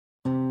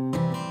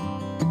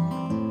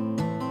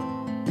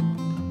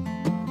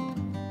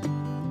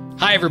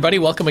Hi, everybody.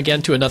 Welcome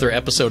again to another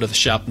episode of the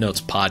Shop Notes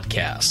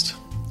Podcast.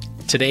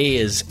 Today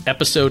is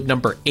episode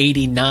number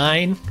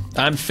 89.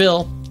 I'm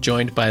Phil,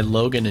 joined by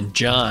Logan and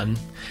John.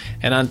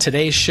 And on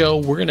today's show,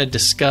 we're going to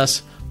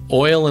discuss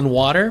oil and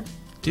water.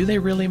 Do they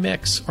really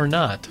mix or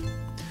not?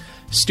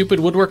 Stupid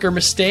woodworker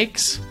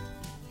mistakes.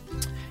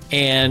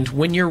 And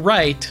when you're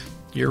right,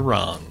 you're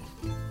wrong.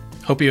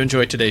 Hope you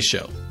enjoy today's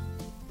show.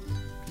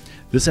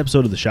 This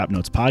episode of the Shop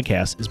Notes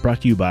Podcast is brought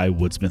to you by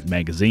Woodsmith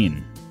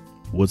Magazine.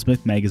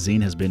 Woodsmith Magazine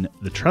has been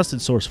the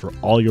trusted source for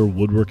all your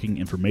woodworking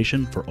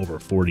information for over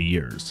 40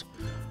 years.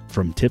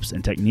 From tips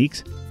and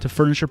techniques to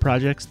furniture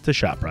projects to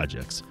shop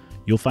projects,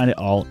 you'll find it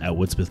all at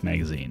Woodsmith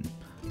Magazine.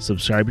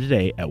 Subscribe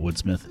today at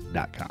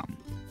woodsmith.com.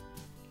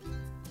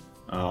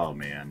 Oh,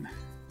 man.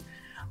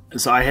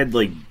 So I had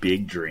like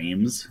big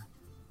dreams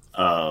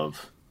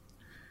of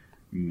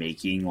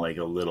making like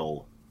a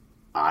little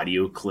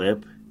audio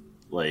clip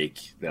like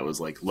that was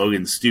like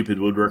Logan's stupid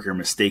woodworker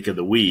mistake of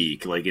the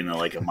week, like in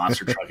a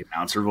monster truck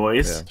announcer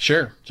voice.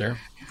 Yeah. Sure.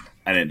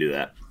 I didn't do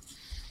that.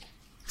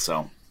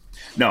 So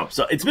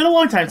it's been a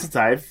long time since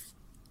I've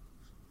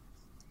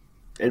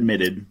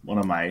admitted one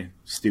of my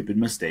stupid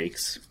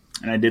mistakes,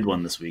 and I did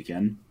one this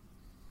weekend.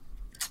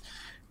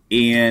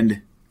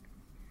 And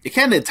it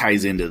kind of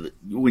ties into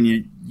when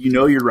you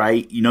know you're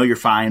right, you know you're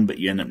fine, but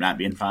you end up not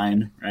being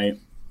fine, right?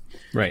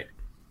 Right.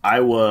 I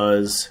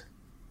was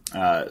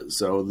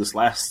so this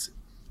last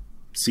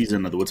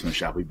season of the Woodsman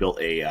Shop, we built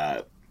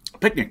a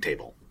picnic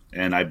table,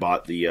 and I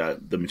bought the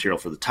material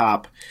for the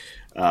top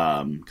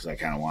because I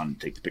kind of wanted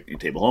to take the picnic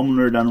table home when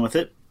we were done with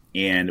it.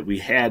 And we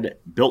had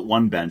built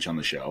one bench on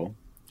the show.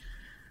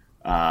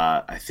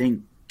 I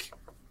think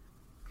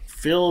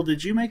Phil,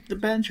 did you make the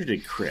bench or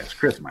did Chris?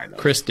 Chris might have.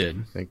 Chris did.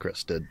 I think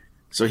Chris did.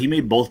 So he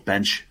made both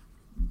bench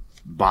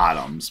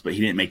bottoms, but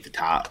he didn't make the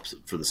tops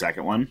for the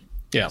second one.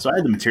 Yeah. So I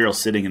had the material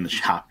sitting in the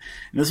shop.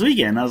 And this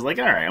weekend, I was like,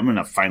 all right, I'm going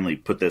to finally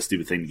put this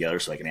stupid thing together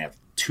so I can have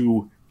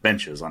two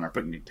benches on our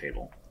picnic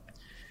table.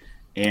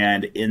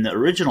 And in the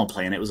original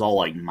plan, it was all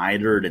like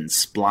mitered and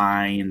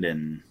splined,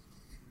 and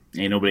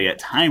ain't nobody got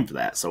time for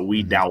that. So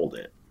we doweled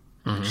it.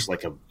 Just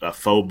like a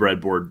faux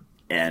breadboard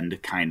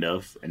end, kind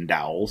of, and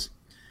dowels.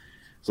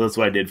 So that's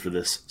what I did for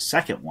this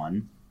second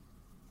one.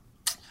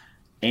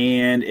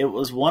 And it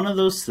was one of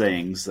those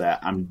things that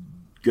I'm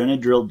going to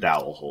drill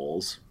dowel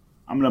holes.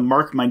 I'm going to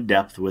mark my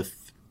depth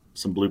with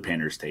some blue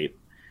painter's tape.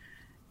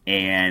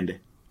 And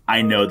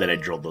I know that I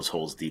drilled those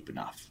holes deep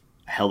enough.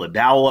 I held a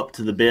dowel up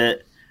to the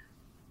bit.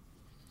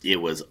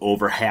 It was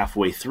over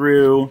halfway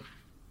through.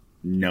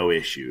 No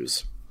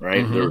issues,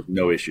 right? There were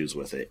no issues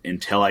with it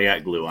until I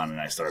got glue on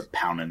and I started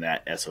pounding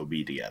that SOB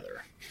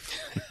together.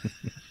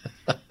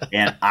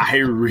 And I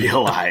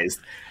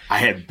realized I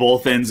had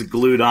both ends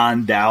glued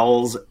on,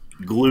 dowels,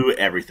 glue,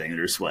 everything.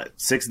 There's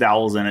 6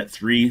 dowels in it,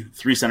 three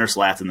center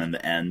slats, and then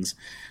the ends.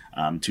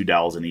 2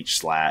 dowels in each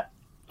slat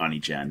on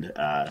each end.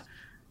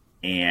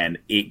 And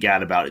it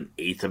got about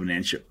 1/8 of an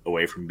inch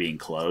away from being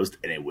closed,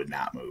 and it would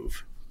not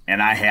move. And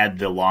I had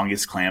the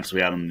longest clamps we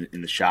had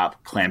in the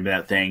shop clamping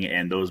that thing,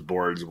 and those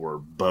boards were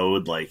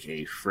bowed like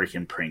a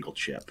freaking Pringle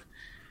chip.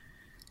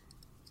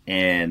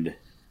 And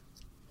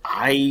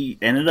I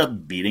ended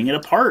up beating it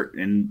apart.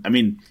 And, I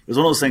mean, it was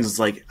one of those things, it's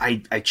like,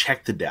 I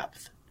checked the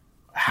depth.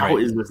 How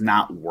is this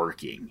not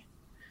working?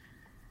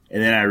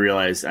 And then I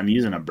realized I'm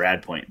using a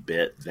Brad Point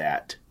bit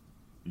that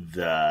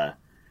the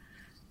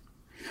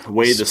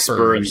way the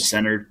spur and the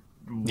center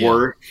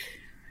work,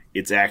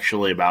 it's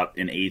actually about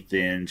 1/8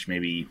 inch,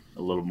 maybe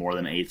a little more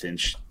than 1/8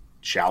 inch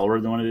shallower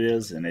than what it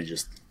is. And it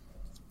was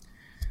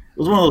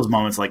one of those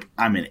moments like,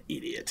 I'm an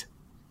idiot.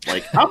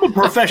 Like, I'm a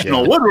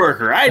professional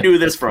woodworker. I do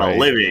this for a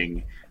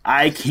living.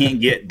 I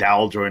can't get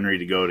dowel joinery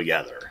to go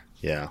together.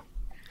 Yeah.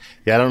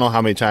 I don't know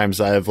how many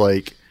times I'm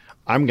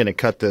going to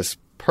cut this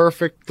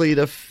perfectly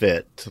to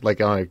fit,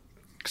 like on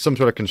some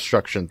sort of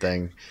construction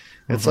thing.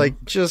 It's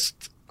like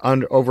just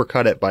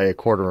overcut it by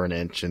 1/4 an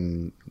inch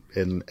and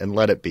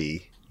let it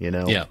be, you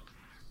know? Yeah.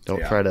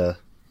 Don't try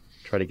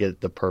to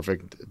get the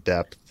perfect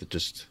depth.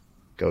 Just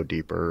go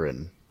deeper,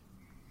 and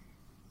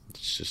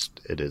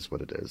it is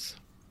what it is.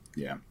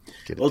 Yeah.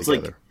 Get well, it it's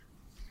together.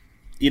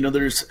 like,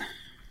 there's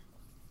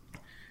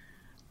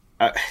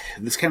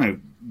this kind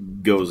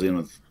of goes in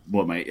with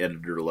what my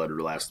editor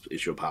letter last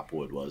issue of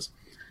Popwood was.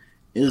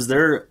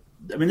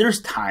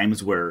 There's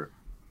times where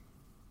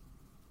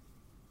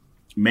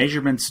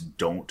measurements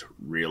don't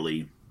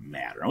really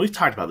matter. And we've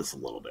talked about this a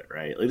little bit,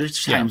 right? Like,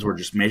 there's times where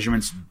just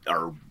measurements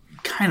are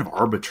kind of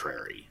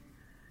arbitrary.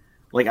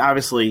 Like,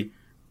 obviously,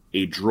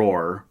 a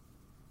drawer,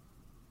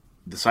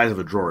 the size of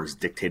a drawer is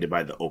dictated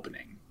by the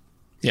opening.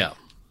 Yeah.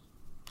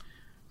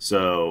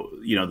 So,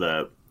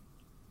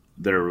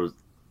 there was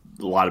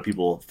a lot of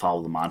people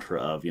follow the mantra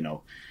of,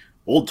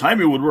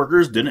 old-timey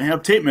woodworkers didn't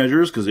have tape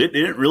measures because it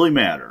didn't really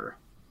matter.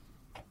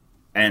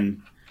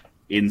 And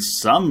in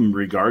some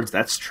regards,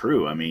 that's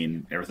true. I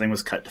mean, everything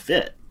was cut to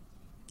fit.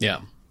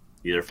 Yeah.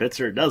 Either fits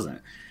or it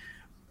doesn't.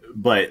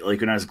 But like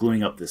when I was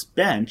gluing up this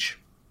bench,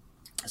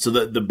 so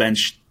the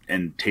bench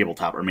and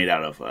tabletop are made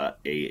out of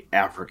a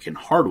African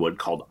hardwood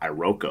called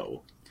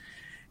Iroko.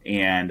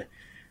 And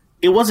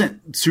it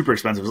wasn't super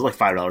expensive. It was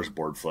like $5 a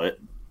board foot,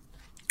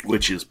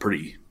 which is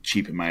pretty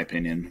cheap in my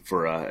opinion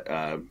for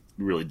a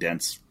really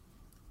dense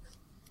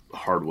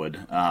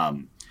hardwood.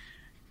 But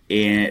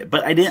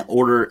I didn't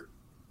order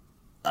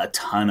a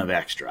ton of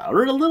extra. I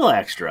ordered a little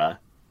extra,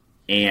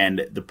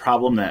 and the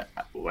problem that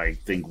I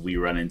think we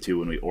run into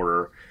when we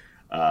order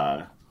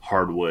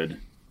hardwood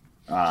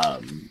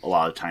a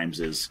lot of times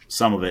is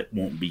some of it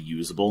won't be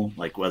usable,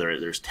 like whether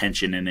there's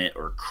tension in it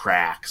or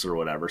cracks or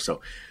whatever.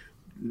 So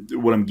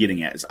what I'm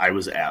getting at is I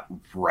was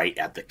right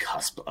at the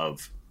cusp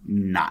of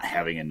not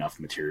having enough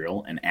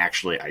material, and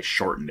actually I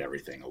shortened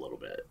everything a little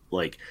bit.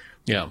 Like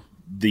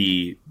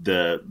the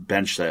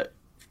bench that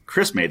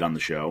Chris made on the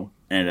show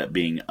ended up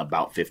being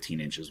about 15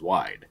 inches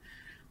wide.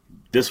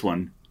 This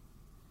one,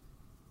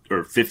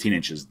 or 15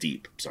 inches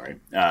deep, sorry.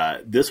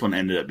 This one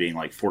ended up being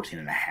like 14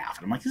 and a half.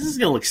 And I'm like, this is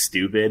going to look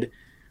stupid. And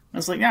I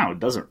was like, no, it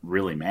doesn't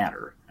really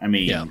matter. I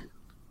mean,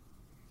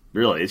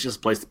 really, it's just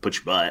a place to put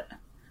your butt.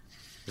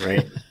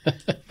 Right?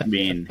 I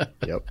mean,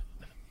 yep.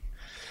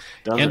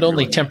 And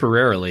only really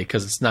temporarily,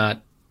 because it's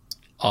not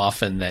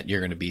often that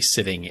you're going to be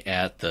sitting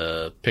at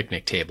the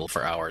picnic table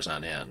for hours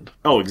on end.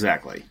 Oh,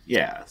 exactly.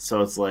 Yeah.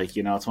 So it's like,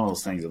 it's one of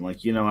those things. I'm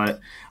like, you know what?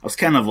 I was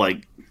kind of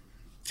like,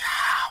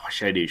 what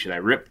should I do? Should I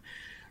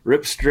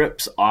rip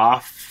strips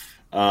off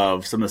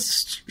of some of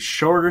the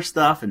shorter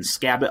stuff and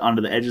scab it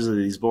onto the edges of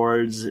these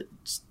boards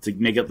to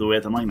make up the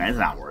width? I'm like, no, it's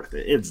not worth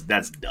it.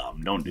 That's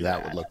dumb. Don't do that.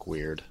 That would look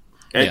weird.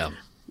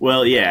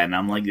 Well, yeah. And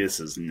I'm like,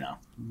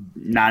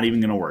 not even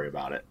going to worry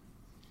about it.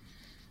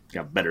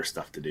 Got better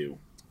stuff to do.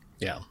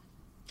 Yeah.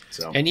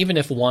 So, and even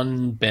if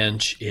one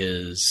bench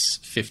is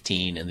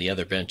 15 and the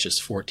other bench is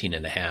 14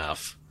 and a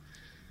half,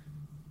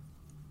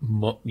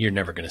 you're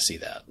never going to see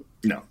that.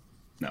 No.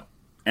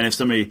 And if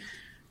somebody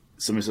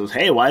says,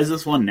 "Hey, why is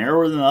this one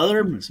narrower than the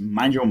other?"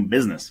 Mind your own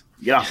business.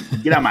 Get out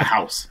of my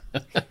house.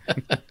 I'm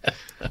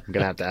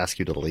going to have to ask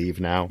you to leave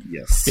now.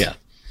 Yes. Yeah.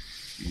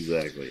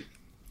 Exactly.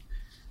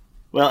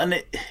 Well,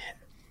 and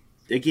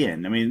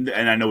again, I mean,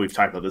 and I know we've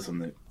talked about this on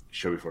the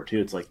show before too.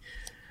 It's like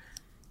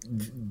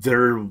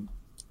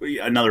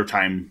another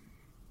time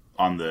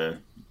on the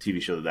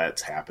TV show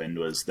that's happened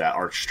was that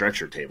arch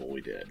stretcher table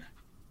we did.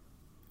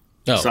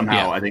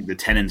 Somehow, I think the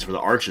tenons for the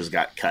arches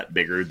got cut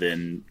bigger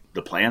than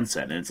the plan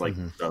said, and it's like,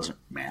 doesn't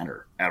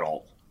matter at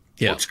all.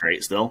 Looks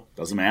great still.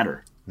 Doesn't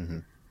matter.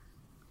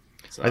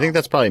 So, I think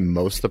that's probably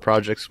most of the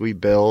projects we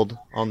build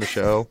on the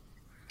show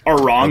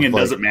are wrong and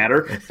doesn't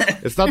matter.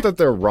 It's not that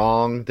they're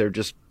wrong. They're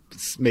just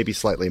maybe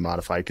slightly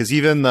modified. Because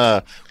even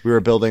we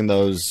were building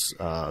those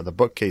the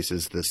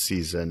bookcases this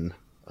season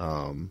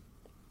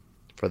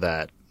for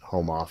that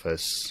home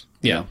office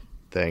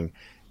thing.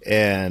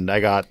 And I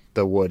got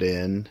the wood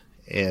in,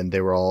 and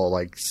they were all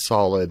like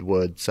solid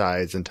wood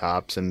sides and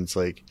tops. And it's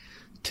like,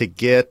 to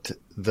get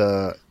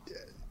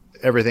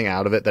everything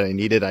out of it that I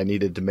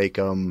needed to make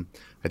them,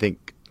 I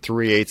think,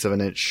 3/8 of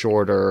an inch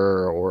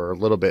shorter or a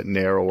little bit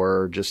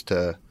narrower, just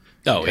to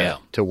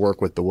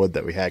work with the wood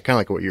that we had. Kind of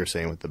like what you were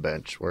saying with the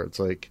bench, where it's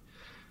like,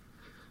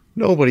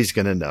 nobody's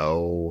gonna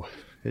know.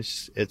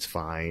 It's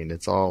fine.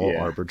 It's all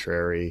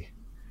arbitrary.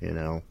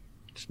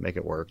 Just make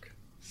it work.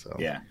 So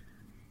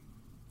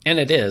and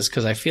it is,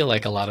 because I feel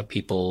like a lot of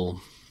people.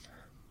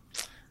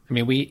 I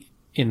mean,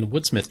 in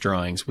Woodsmith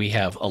drawings, we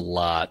have a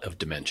lot of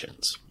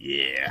dimensions.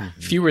 Yeah.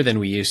 Fewer than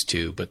we used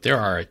to, but there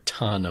are a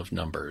ton of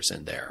numbers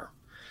in there.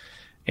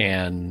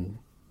 And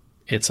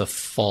it's a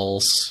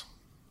false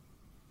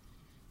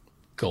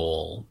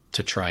goal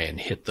to try and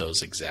hit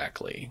those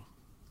exactly.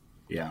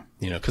 Yeah.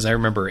 Because I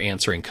remember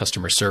answering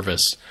customer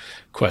service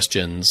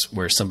questions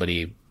where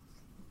somebody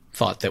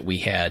thought that we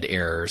had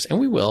errors, and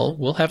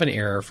we'll have an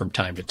error from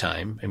time to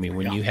time. I mean,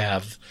 when you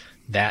have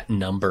that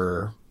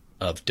number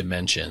of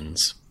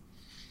dimensions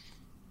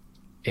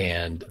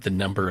and the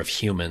number of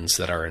humans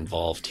that are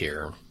involved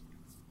here,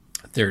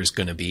 there's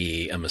going to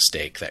be a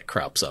mistake that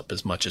crops up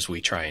as much as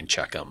we try and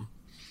check them.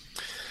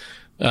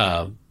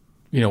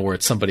 Where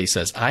somebody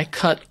says, I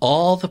cut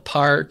all the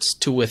parts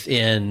to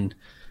within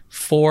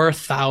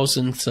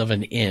 0.004 of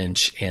an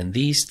inch, and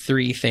these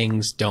three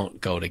things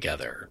don't go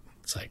together.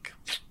 It's like,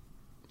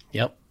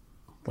 yep.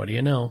 What do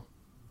you know?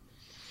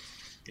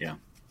 Yeah.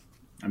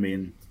 I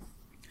mean,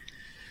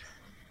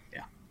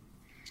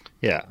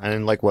 yeah.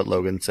 And like what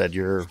Logan said,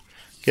 you're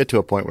get to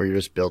a point where you're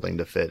just building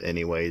to fit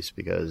anyways,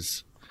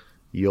 because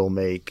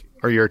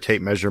your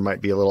tape measure might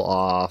be a little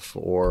off,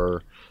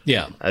 or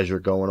as you're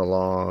going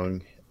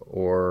along,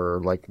 or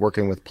like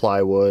working with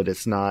plywood,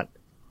 it's not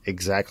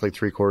exactly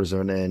 3/4 of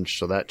an inch.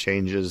 So that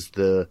changes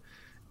the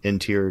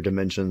interior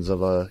dimensions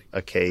of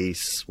a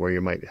case, where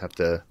you might have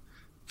to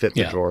fit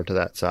the drawer to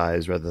that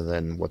size rather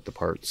than what the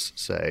parts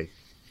say.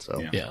 So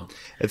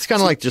it's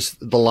kind of like just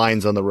the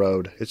lines on the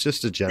road. It's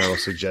just a general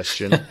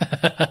suggestion,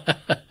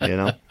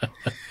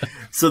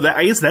 So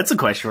I guess that's a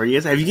question for you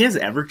guys. Have you guys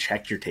ever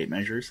checked your tape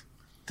measures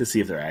to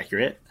see if they're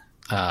accurate?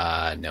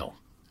 No.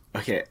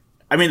 Okay.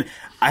 I mean,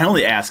 I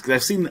only ask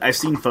because I've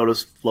seen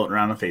photos floating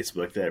around on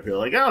Facebook that people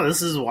are like, "Oh,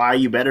 this is why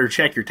you better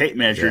check your tape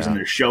measures," and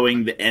they're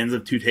showing the ends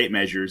of two tape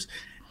measures,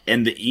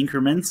 and the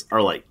increments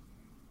are like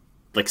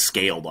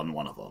scaled on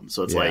one of them.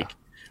 So it's like,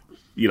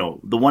 you know,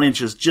 the 1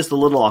 inch is just a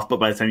little off, but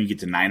by the time you get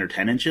to 9 or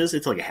 10 inches,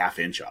 it's like a half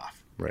inch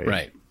off.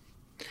 Right.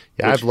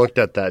 Yeah, I've looked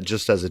at that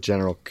just as a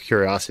general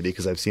curiosity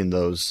because I've seen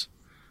those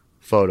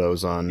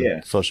photos on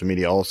social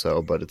media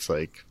also, but it's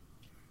like,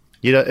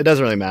 you know, it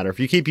doesn't really matter. If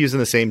you keep using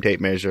the same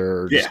tape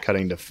measure or just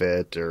cutting to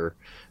fit or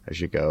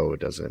as you go, it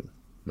doesn't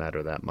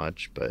matter that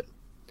much. But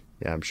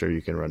yeah, I'm sure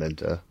you can run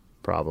into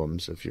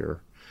problems if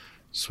you're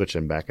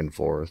switching back and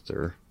forth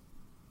or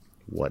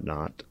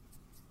whatnot.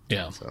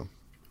 Yeah. So,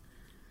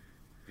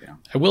 yeah.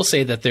 I will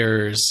say that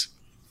there's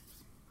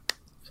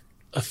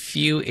a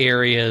few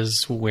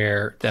areas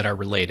that are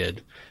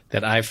related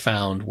that I've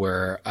found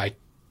where I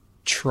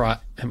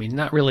mean,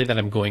 not really that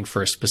I'm going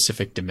for a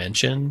specific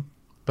dimension,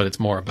 but it's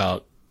more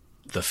about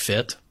the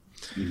fit.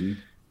 Mm-hmm.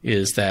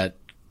 Is that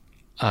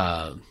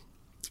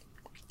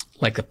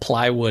like the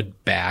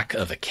plywood back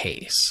of a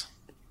case?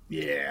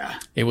 Yeah.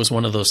 It was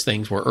one of those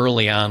things where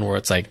early on where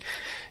it's like,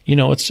 you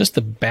know, it's just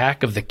the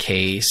back of the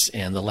case,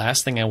 and the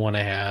last thing I want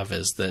to have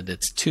is that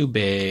it's too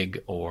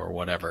big or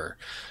whatever.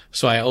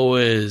 So I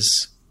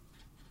always,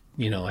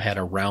 you know, had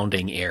a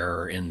rounding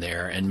error in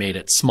there and made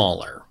it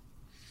smaller.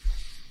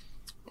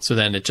 So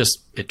then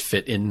it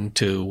fit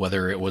into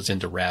whether it was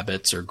into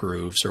rabbets or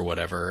grooves or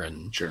whatever.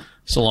 And sure.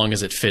 So long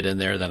as it fit in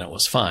there, then it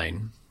was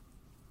fine.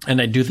 And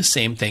I do the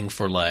same thing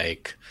for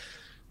like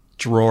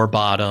drawer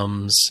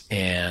bottoms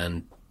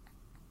and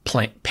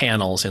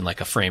panels in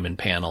like a frame and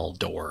panel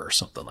door or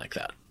something like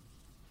that.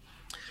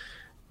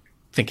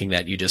 Thinking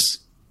that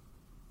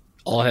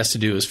all it has to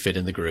do is fit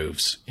in the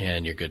grooves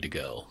and you're good to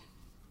go.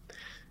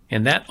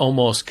 And that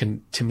almost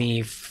to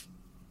me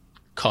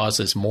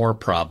causes more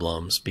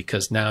problems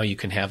because now you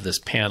can have this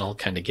panel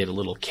kind of get a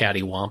little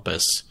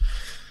cattywampus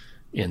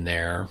in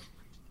there.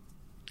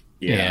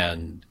 Yeah.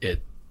 And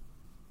it,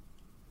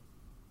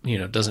 you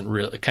know, doesn't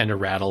really, it kind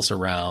of rattles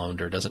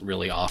around or doesn't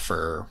really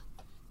offer,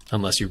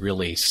 unless you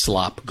really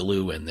slop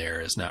glue in there,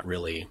 is not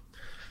really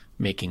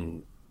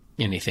making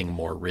anything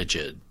more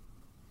rigid.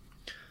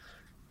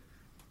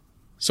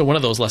 So one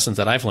of those lessons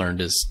that I've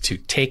learned is to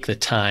take the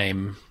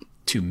time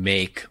to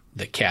make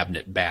the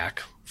cabinet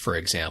back, for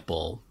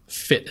example,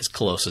 fit as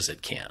close as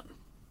it can.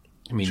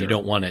 I mean, You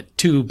don't want it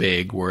too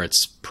big where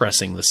it's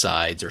pressing the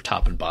sides or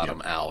top and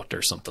bottom out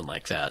or something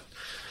like that.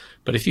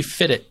 But if you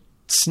fit it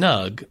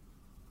snug,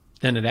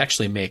 then it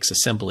actually makes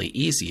assembly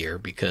easier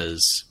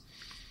because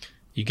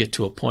you get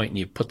to a point and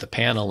you put the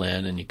panel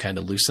in and you kind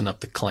of loosen up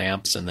the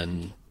clamps and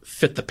then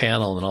fit the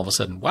panel, and all of a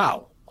sudden,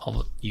 wow,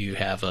 you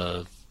have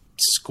a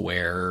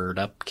squared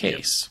up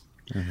case.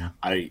 Mm-hmm.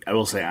 I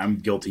will say I'm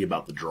guilty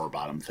about the drawer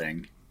bottom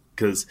thing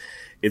because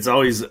it's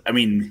always, I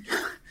mean,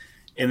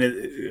 and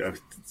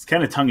it's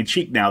kind of tongue in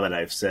cheek now that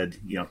I've said,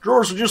 you know,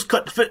 drawers are just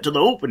cut to fit to the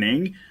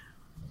opening.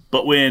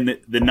 But when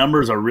the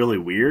numbers are really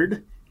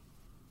weird,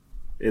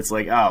 it's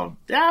like, oh,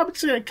 I'm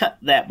just going to cut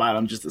that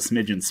bottom just a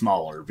smidgen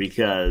smaller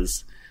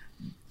because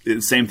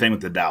it's the same thing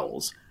with the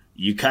dowels.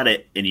 You cut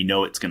it and you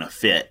know it's going to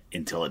fit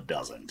until it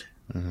doesn't.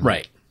 Mm-hmm.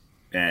 Right.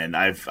 And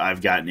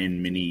I've gotten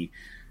in many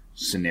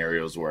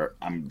scenarios where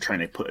I'm trying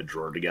to put a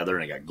drawer together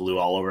and I got glue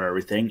all over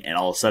everything, and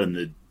all of a sudden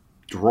the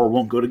drawer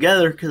won't go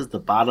together because the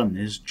bottom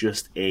is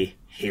just a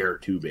hair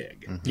too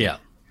big. Mm-hmm. Yeah.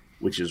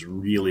 Which is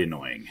really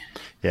annoying.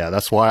 Yeah,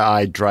 that's why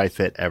I dry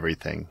fit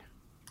everything.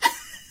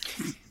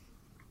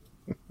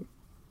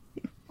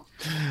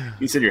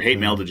 You send your hate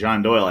mail to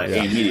John Doyle at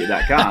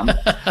amedia.com.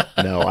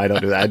 No, I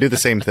don't do that. I do the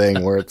same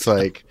thing where it's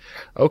like,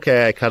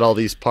 okay, I cut all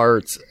these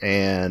parts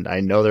and I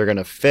know they're going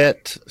to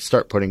fit,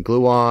 start putting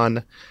glue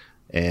on,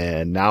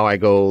 and now I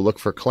go look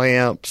for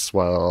clamps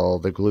while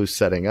the glue's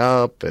setting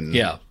up, and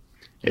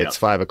it's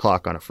 5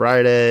 o'clock on a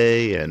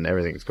Friday and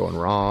everything's going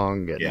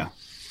wrong. And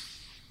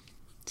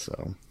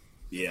so.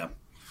 Yeah.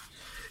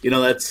 You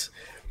know,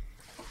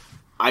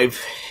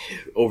 I've,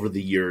 over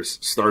the years,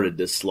 started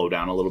to slow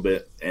down a little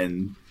bit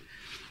and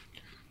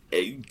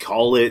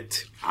call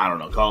it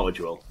what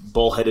you will,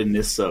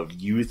 bullheadedness of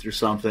youth or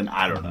something.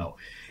 I don't know.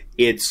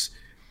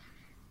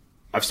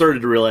 I've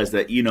started to realize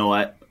that, you know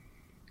what,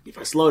 if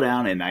I slow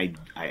down and I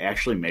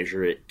actually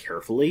measure it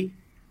carefully,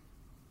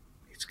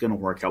 it's going to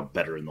work out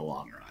better in the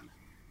long run,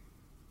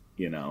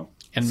 you know?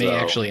 And may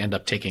actually end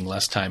up taking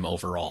less time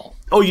overall.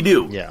 Oh, you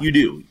do. Yeah. You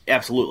do.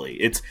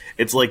 Absolutely.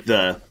 It's like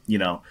the, you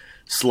know,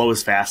 slow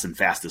is fast and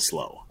fast is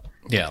slow.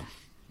 Yeah.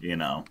 You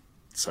know,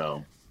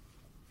 so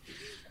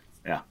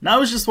yeah. No, it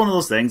was just one of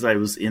those things. I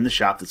was in the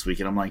shop this week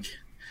and I'm like,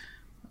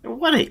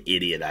 what an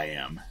idiot I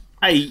am.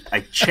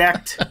 I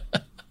checked.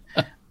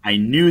 I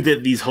knew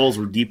that these holes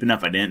were deep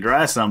enough. I didn't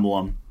dry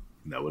assemble them.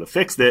 That would have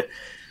fixed it.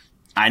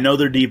 I know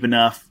they're deep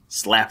enough.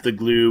 Slap the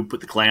glue,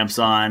 put the clamps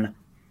on,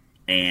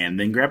 and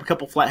then grab a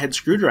couple flathead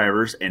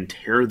screwdrivers and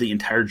tear the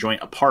entire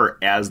joint apart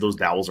as those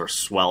dowels are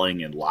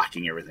swelling and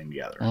locking everything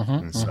together.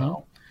 And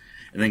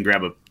then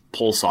grab a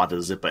pull saw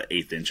to zip an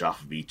 1/8 inch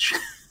off of each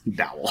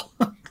dowel.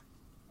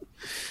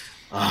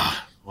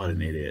 What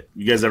an idiot.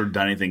 You guys ever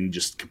done anything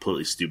just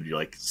completely stupid? You're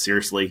like,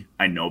 seriously,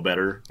 I know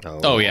better.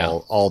 Oh, yeah.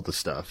 All the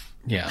stuff.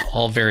 Yeah,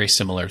 all very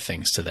similar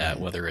things to that,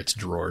 whether it's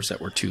drawers that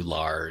were too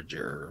large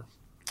or...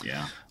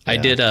 Yeah. I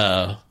did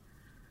what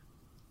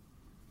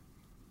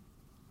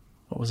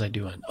was I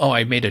doing? Oh,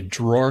 I made a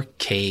drawer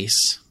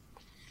case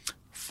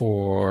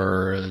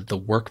for the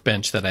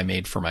workbench that I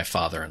made for my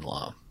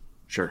father-in-law.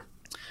 Sure.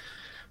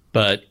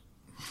 But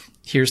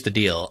here's the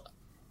deal.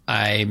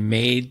 I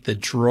made the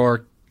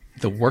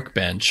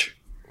workbench,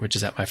 which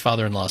is at my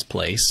father-in-law's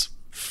place,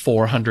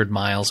 400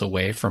 miles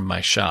away from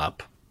my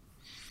shop,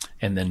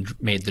 and then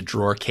made the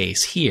drawer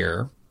case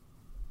here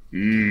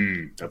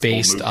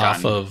based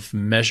off of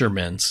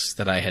measurements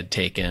that I had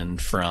taken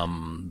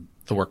from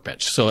the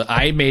workbench. So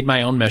I made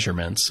my own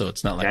measurements, so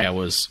it's not like I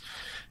was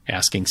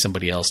asking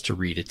somebody else to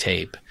read a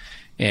tape.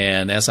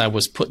 And as I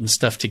was putting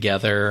stuff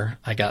together,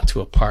 I got to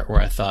a part where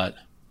I thought,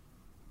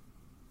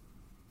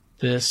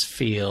 this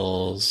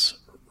feels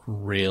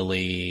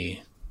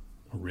really,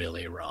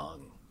 really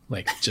wrong.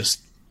 Like,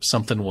 just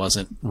something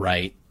wasn't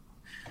right,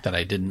 that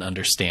I didn't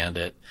understand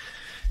it.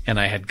 And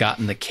I had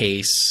gotten the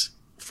case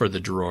for the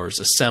drawers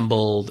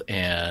assembled,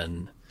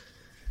 and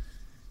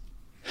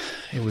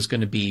it was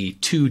going to be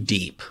too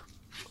deep,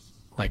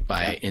 like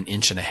by an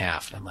inch and a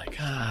half. And I'm like,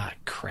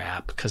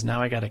 crap, because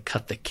now I got to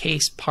cut the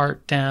case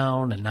part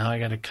down, and now I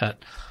got to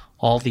cut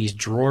all these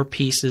drawer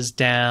pieces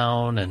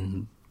down.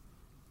 And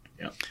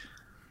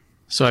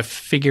so I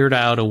figured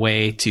out a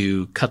way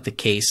to cut the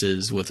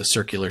cases with a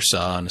circular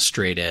saw and a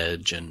straight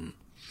edge and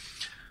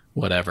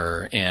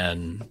whatever.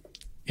 And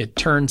it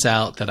turns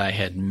out that I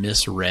had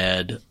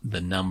misread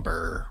the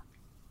number,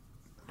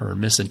 or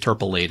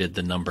misinterpolated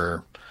the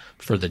number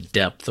for the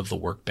depth of the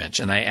workbench.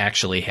 And I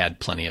actually had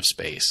plenty of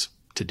space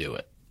to do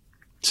it.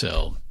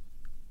 So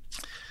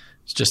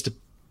it's just a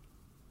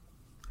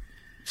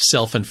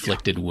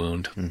self-inflicted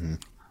wound. Mm-hmm.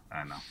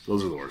 I know.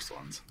 Those are the worst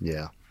ones.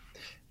 Yeah.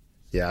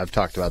 Yeah, I've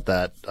talked about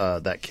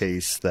that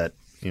case that,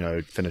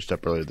 finished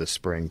up earlier this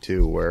spring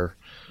too, where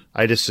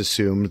I just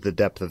assumed the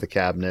depth of the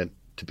cabinet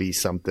to be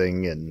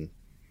something and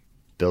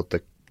built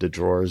the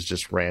drawers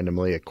just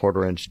randomly a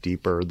 1/4 inch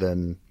deeper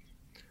than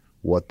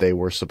what they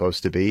were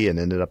supposed to be, and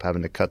ended up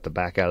having to cut the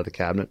back out of the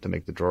cabinet to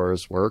make the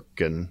drawers work.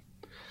 And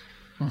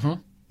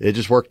it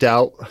just worked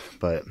out.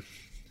 But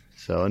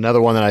so another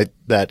one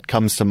that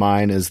comes to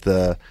mind is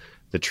the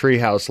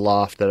treehouse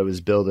loft that I was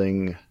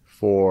building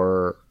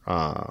for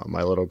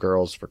my little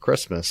girls for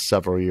Christmas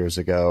several years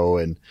ago.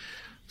 And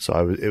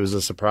so it was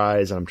a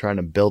surprise, and I'm trying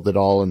to build it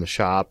all in the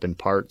shop in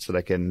parts that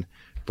I can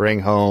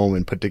bring home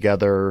and put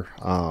together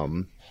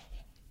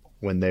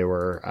when they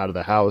were out of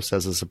the house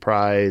as a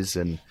surprise.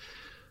 And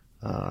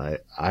I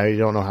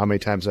don't know how many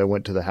times I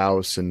went to the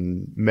house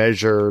and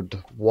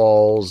measured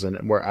walls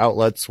and where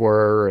outlets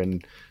were,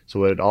 and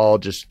so it would all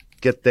just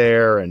get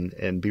there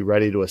and be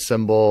ready to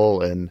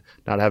assemble and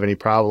not have any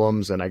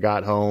problems. And I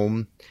got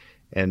home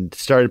and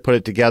started to put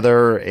it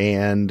together,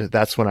 and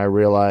that's when I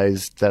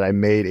realized that I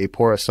made a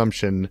poor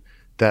assumption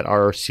that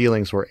our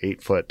ceilings were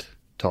 8 foot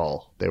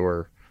tall. They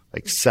were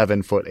like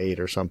 7'8"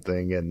 or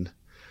something. And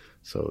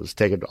so it was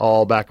take it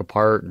all back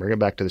apart and bring it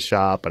back to the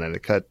shop, and I had to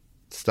cut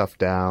stuff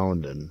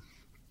down. And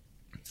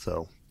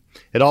so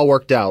it all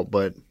worked out,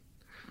 but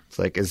it's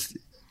like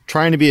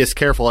trying to be as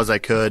careful as I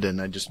could.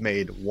 And I just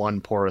made one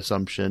poor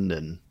assumption,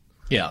 and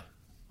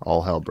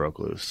all hell broke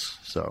loose.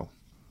 So,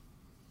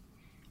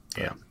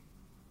 yeah.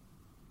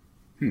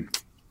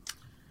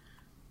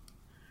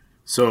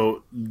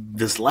 So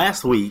this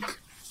last week,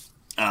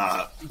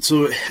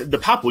 so the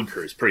Pop Wood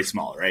crew is pretty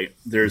small, right?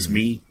 There's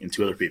me and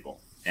 2 other people,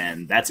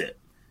 and that's it.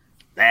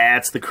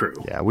 That's the crew.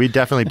 Yeah, we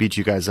definitely beat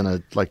you guys in a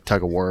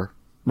tug of war,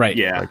 right?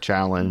 Yeah,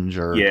 challenge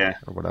or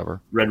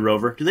whatever. Red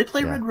Rover. Do they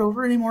play Red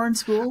Rover anymore in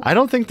school? I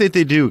don't think that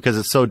they do, because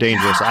it's so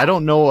dangerous. I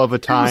don't know of a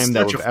time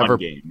that we've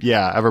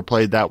ever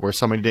played that where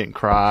somebody didn't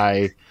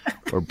cry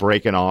or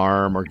break an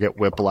arm or get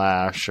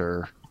whiplash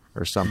or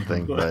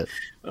something. But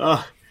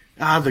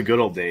the good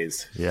old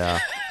days. Yeah,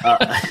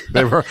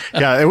 they were.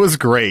 Yeah, it was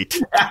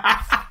great.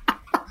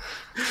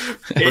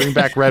 Bring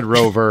back Red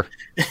Rover.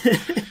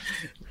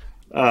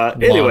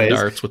 Anyways,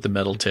 darts with the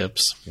metal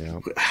tips. Yeah.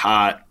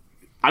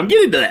 I'm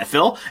getting to that,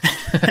 Phil.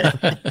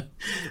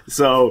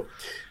 So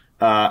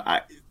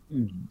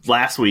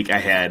last week I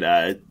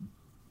had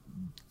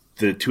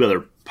the 2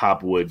 other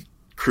Pop Wood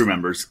crew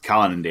members,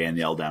 Colin and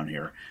Danielle, down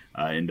here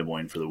in Des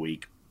Moines for the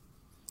week,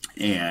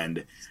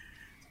 and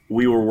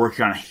we were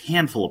working on a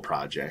handful of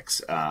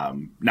projects.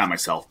 Not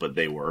myself, but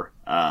they were.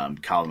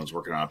 Colin was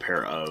working on a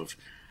pair of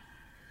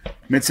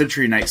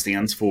mid-century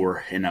nightstands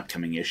for an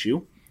upcoming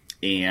issue,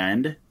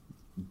 and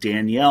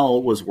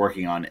Danielle was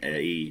working on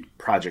a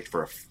project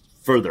for a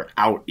further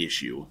out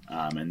issue.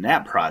 And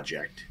that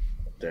project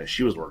that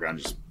she was working on,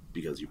 just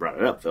because you brought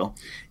it up, Phil,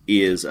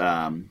 is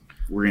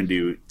we're going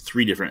to do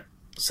 3 different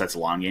sets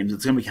of lawn games.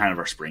 It's going to be kind of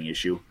our spring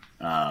issue.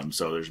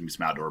 So there's going to be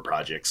some outdoor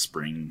projects,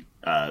 spring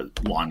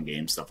lawn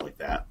games, stuff like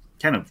that.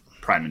 Kind of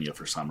priming you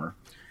for summer.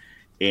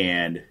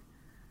 And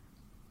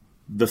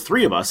the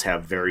 3 of us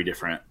have very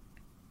different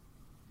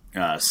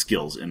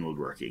skills in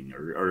woodworking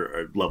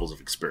or levels of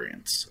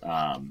experience.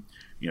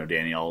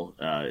 Danielle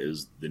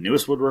is the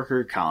newest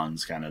woodworker.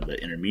 Colin's kind of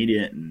the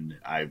intermediate, and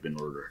I've been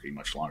woodworking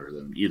much longer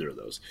than either of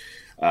those.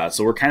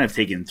 So we're kind of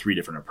taking 3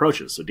 different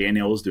approaches. So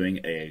Danielle was doing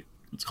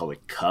what's called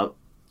a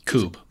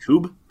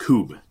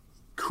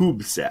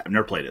cube set. I've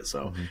never played it,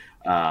 so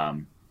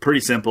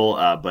pretty simple,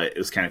 but it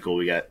was kind of cool.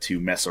 We got to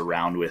mess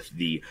around with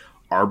the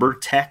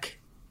ArborTech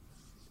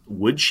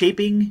wood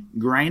shaping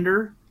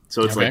grinder.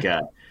 So it's like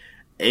a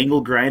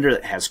angle grinder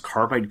that has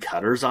carbide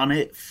cutters on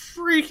it.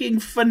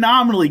 Freaking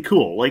phenomenally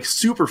cool. Like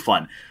super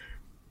fun.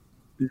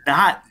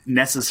 Not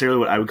necessarily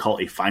what I would call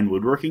a fine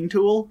woodworking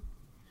tool.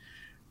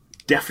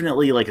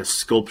 Definitely like a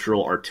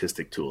sculptural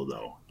artistic tool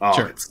though. Oh,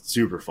 sure. It's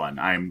super fun.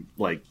 I'm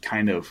like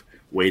kind of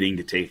waiting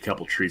to take a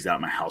couple trees out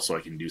of my house so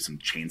I can do some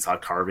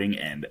chainsaw carving,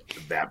 and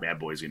that bad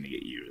boy is going to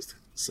get used.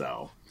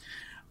 So,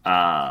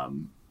 but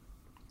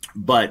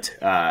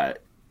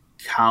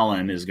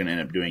Colin is going to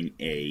end up doing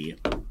a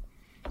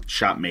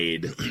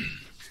shop-made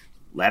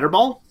ladder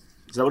ball.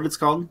 Is that what it's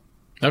called?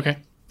 Okay.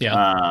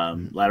 Yeah.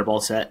 Ladder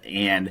ball set.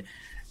 And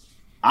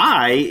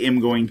I am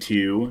going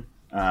to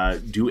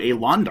do a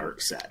lawn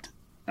dart set.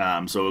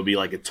 So it would be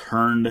like a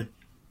turned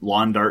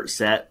lawn dart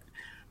set.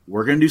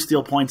 We're going to do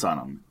steel points on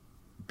them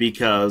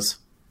because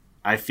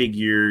I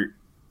figure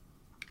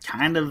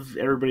kind of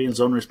everybody in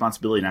his own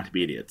responsibility not to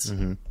be idiots.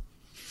 Mm-hmm.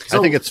 So,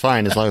 I think it's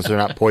fine as long as they're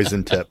not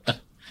poison tipped.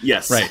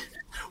 Yes. Right.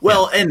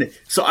 Well, and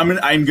so I'm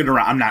not.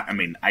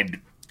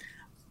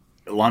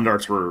 Lawn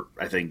darts were,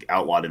 I think,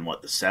 outlawed in the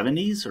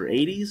 70s or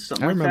 80s,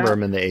 something like that. I remember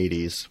them in the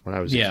 80s when I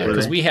was a kid. Yeah,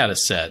 because we had a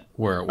set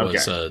where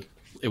it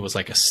was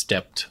like a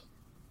stepped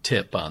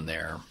tip on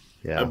there.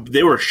 Yeah,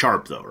 they were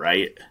sharp though,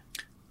 right?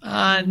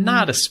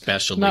 Not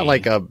especially. Not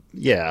like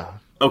yeah.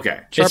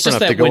 Okay, sharp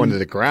enough to go into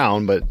the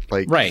ground, but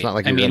like right. It's not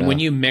like when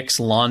you mix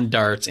lawn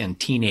darts and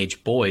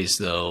teenage boys,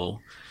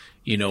 though,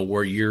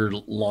 where you're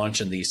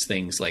launching these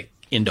things like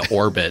into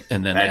orbit,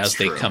 and then as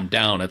they come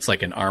down, it's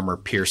like an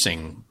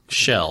armor-piercing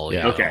shell.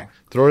 Yeah. Okay.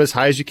 Throw it as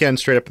high as you can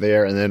straight up in the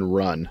air, and then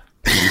run.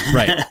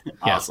 Right.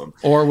 Awesome.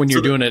 Yeah. Or when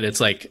you're doing it, it's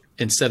like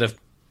instead of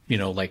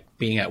like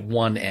being at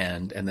one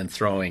end and then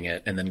throwing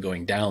it and then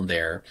going down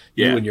there,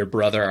 you and your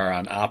brother are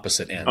on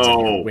opposite ends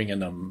and you're winging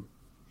them.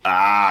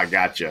 Ah,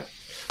 gotcha.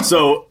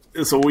 So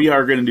we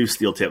are going to do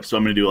steel tips. So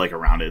I'm going to do like a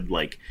rounded,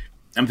 like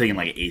I'm thinking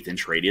like an 1/8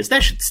 inch radius.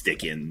 That should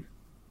stick in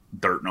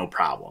dirt, no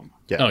problem.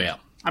 Yeah. Oh yeah.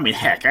 I mean,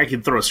 heck, I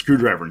could throw a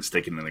screwdriver and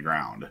stick it in the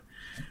ground.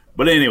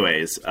 But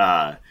anyways,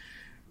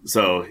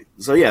 so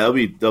yeah,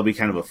 that'll be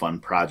kind of a fun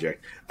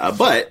project.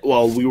 But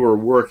while we were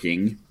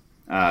working,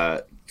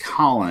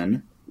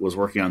 Colin was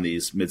working on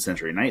these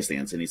mid-century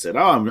nightstands, and he said,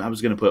 I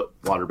was going to put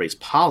water-based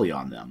poly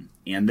on them.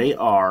 And they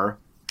are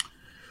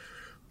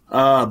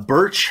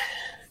birch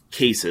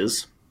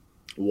cases,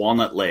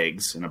 walnut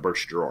legs, and a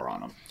birch drawer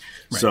on them.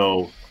 Right.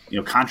 So,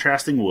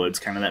 contrasting woods,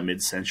 kind of that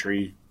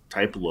mid-century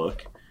type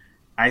look.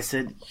 I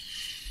said,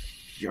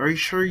 are you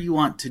sure you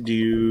want to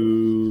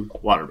do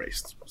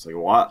water-based? It's like,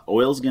 what?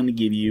 Oil's going to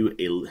give you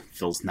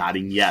Phil's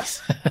nodding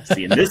yes.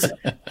 See, in this,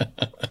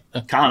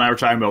 Colin and I were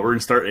talking about, we're going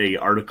to start an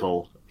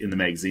article in the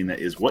magazine that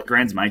is what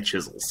grinds my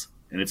chisels.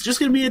 And it's just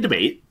going to be a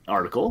debate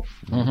article.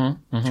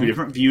 Mm-hmm, mm-hmm. 2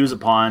 different views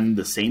upon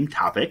the same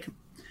topic,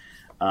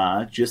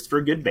 just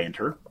for good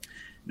banter.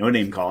 No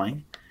name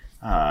calling.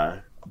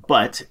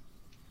 But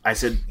I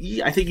said,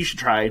 I think you should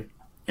try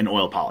an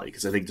oil poly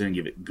because I think it's going to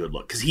give it a good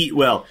look. Because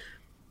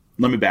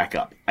let me back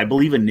up. I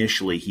believe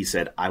initially he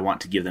said, I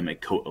want to give them a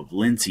coat of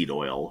linseed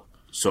oil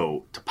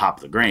to pop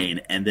the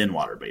grain and then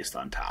water-based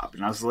on top.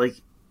 And I was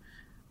like,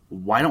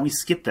 why don't we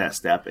skip that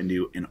step and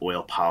do an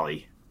oil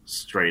poly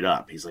straight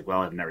up? He's like,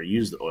 well, I've never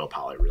used the oil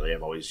poly, really.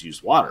 I've always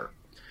used water.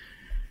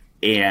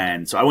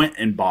 And so I went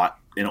and bought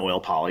an oil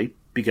poly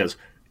because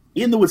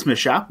in the Woodsmith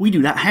shop, we do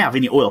not have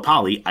any oil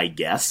poly, I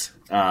guess.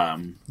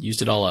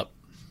 Used it all up.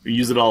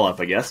 Use it all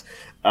up, I guess.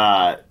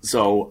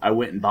 So I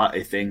went and bought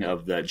a thing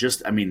of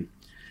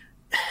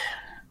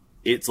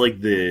it's like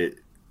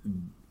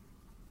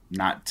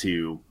not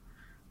to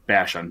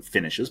bash on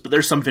finishes, but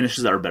there's some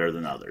finishes that are better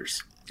than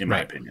others, in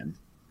my opinion.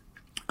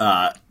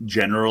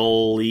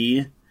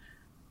 Generally,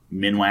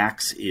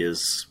 Minwax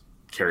is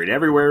carried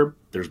everywhere.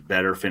 There's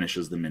better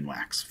finishes than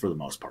Minwax for the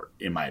most part,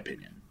 in my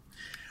opinion.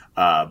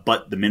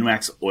 But the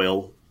Minwax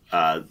oil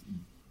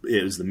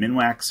is the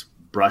Minwax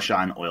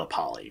brush-on oil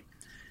poly.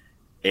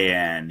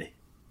 And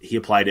he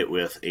applied it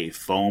with a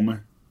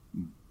foam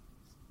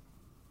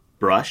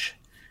brush.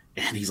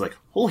 And he's like,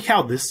 holy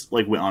cow, this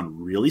went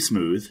on really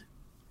smooth,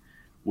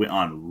 went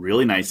on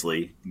really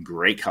nicely,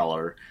 great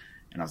color.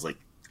 And I was like,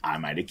 I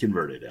might have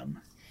converted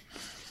him.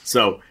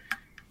 So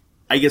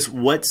I guess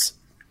what's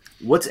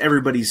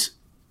everybody's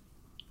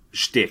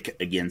shtick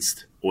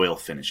against oil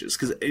finishes?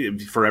 Because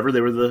forever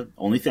they were the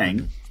only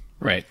thing.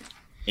 Right.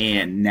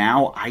 And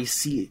now I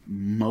see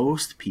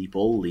most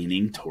people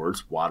leaning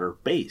towards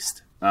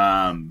water-based.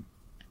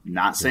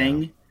 Not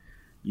saying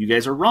you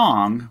guys are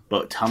wrong,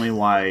 but tell me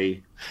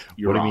why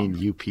you're wrong. What do you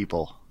mean, you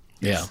people?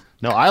 Yeah.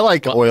 No, I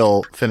like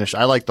oil finish.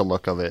 I like the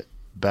look of it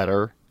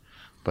better.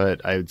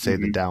 But I would say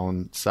the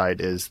downside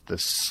is the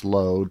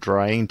slow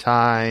drying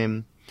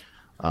time,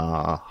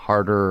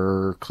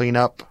 harder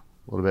cleanup,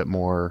 a little bit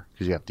more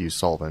because you have to use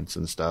solvents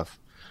and stuff.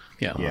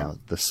 Yeah.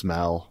 The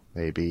smell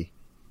maybe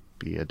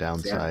be a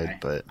downside,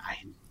 but I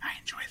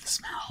enjoy the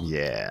smell.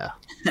 yeah.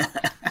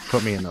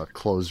 Put me in a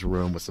closed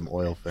room with some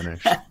oil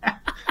finish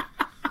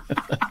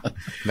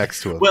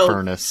next to a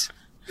furnace.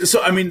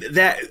 So, I mean,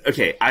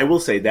 I will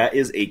say that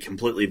is a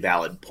completely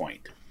valid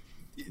point.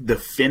 The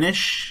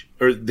finish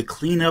or the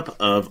cleanup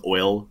of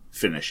oil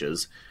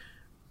finishes,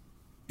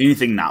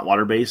 anything not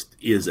water-based,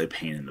 is a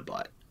pain in the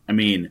butt. I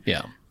mean,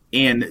 yeah.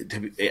 And,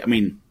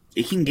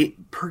 it can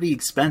get pretty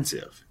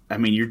expensive. I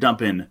mean,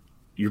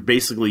 you're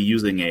basically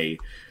using I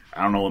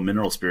don't know what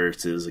mineral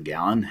spirits is a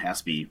gallon. It has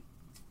to be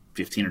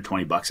 $15 or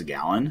 $20 a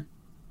gallon,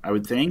 I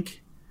would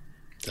think.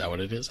 Is that what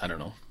it is? I don't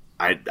know.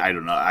 I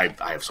don't know. I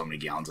have so many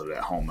gallons of it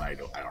at home. I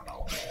don't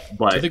know.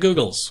 But to the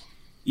Googles.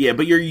 Yeah,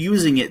 but you're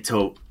using it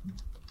to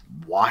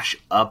wash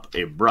up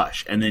a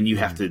brush, and then you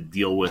have to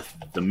deal with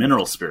the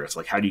mineral spirits.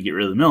 Like, how do you get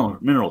rid of the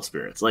mineral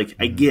spirits? Like,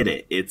 I get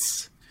it.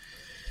 It's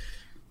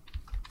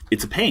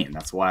a pain.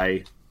 That's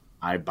why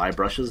I buy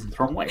brushes and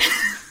throw them away.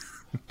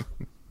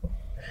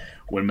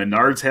 When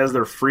Menards has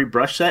their free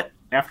brush set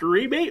after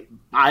rebate,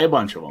 buy a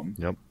bunch of them.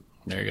 Yep.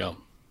 There you go.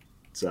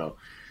 So,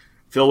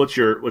 Phil, what's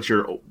your?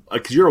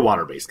 Because you're a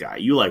water-based guy.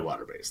 You like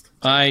water-based.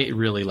 I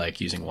really like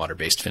using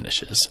water-based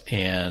finishes,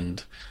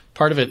 and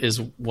part of it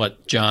is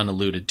what John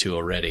alluded to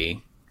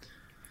already.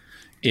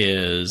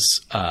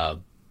 Is my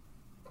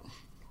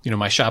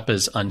shop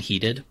is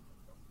unheated,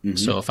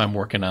 so if I'm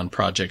working on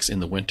projects in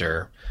the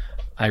winter,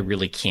 I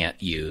really can't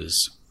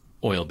use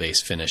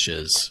oil-based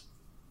finishes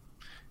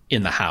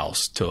in the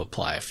house to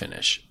apply a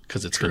finish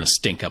because it's going to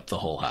stink up the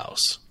whole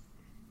house.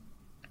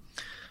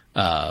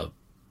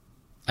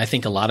 I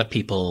think a lot of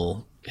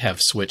people have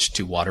switched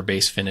to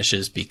water-based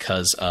finishes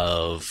because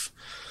of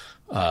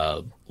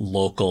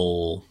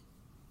local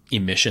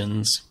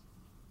emissions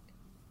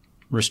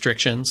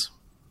restrictions.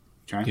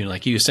 Okay.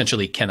 Like you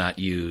essentially cannot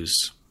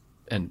use,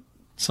 and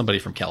somebody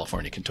from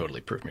California can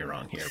totally prove me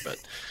wrong here,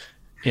 but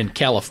in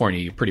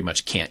California, you pretty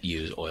much can't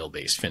use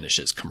oil-based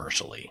finishes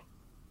commercially.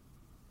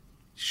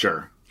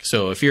 Sure.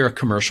 So if you're a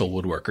commercial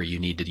woodworker, you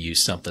need to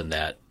use something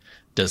that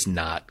does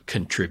not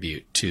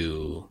contribute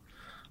to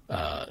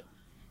air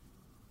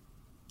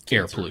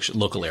pollution,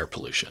 local air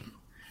pollution. Yeah.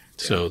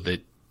 So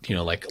that,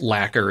 like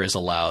lacquer is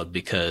allowed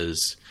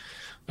because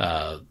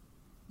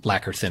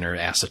lacquer thinner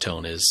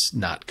acetone is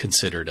not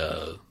considered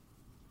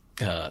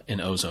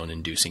an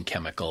ozone-inducing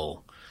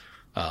chemical.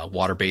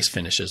 Water-based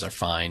finishes are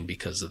fine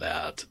because of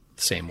that,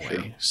 same way.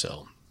 Sure.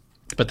 So,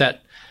 but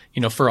that,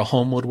 for a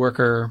home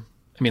woodworker,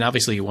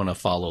 obviously you want to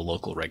follow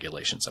local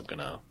regulations. I'm going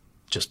to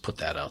just put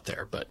that out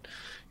there. But,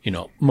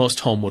 most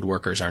home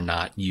woodworkers are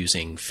not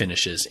using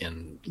finishes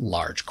in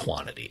large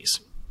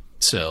quantities.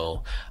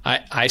 So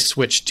I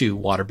switched to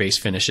water-based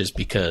finishes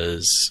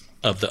because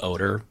of the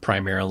odor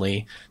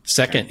primarily.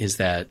 Second is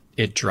that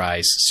it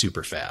dries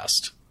super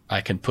fast.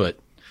 I can put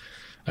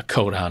a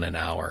coat on an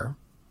hour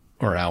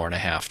or hour and a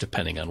half,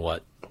 depending on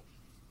what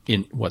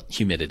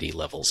humidity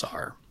levels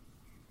are.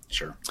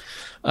 Sure.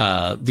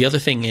 The other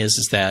thing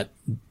is that,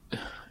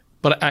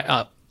 but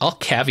I'll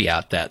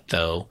caveat that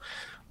though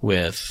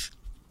with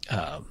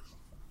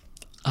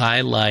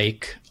I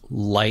like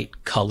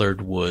light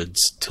colored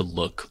woods to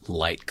look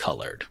light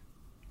colored.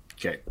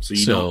 Okay,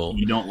 so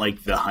you don't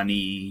like the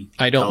honey.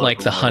 I don't like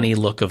the honey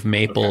look of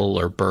maple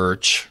or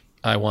birch.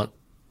 I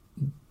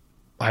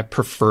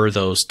prefer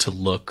those to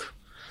look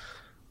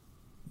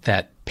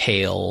that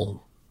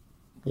pale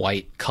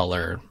white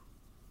color.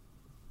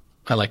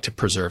 I like to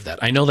preserve that.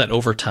 I know that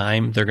over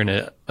time they're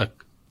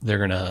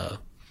gonna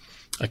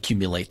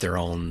accumulate their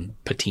own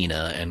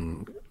patina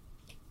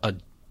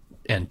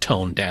and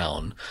tone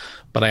down,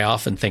 but I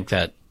often think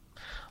that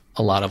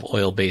a lot of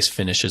oil-based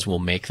finishes will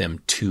make them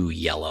too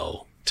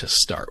yellow to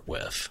start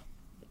with.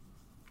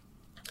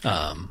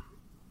 So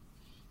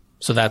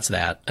that's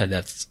that. And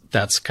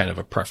that's kind of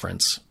a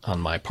preference on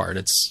my part.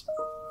 It's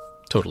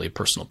totally a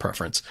personal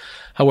preference.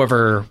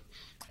 However,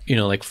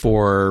 like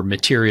for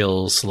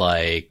materials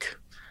like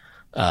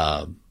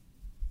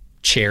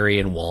cherry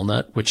and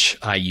walnut, which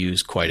I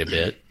use quite a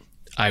bit,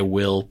 I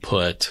will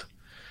put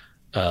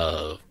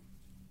a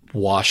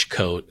wash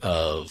coat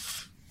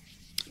of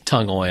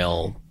tung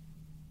oil.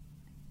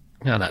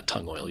 No, not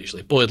tung oil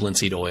usually. Boiled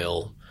linseed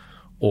oil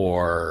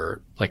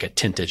or like a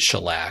tinted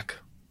shellac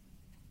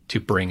to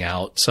bring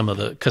out some of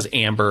because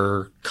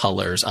amber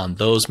colors on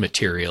those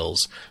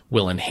materials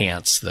will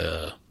enhance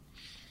the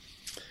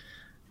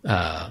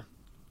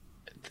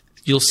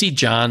you'll see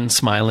John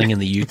smiling in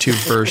the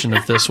YouTube version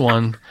of this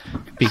one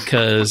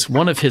because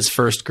one of his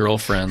first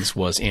girlfriends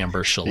was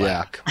amber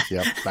shellac.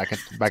 Yeah.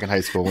 Back in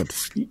high school.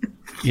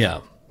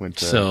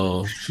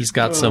 So he's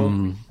got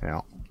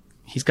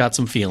he's got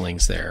some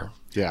feelings there.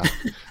 Yeah.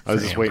 I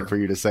was just waiting for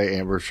you to say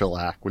amber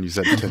shellac when you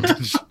said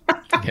tinted.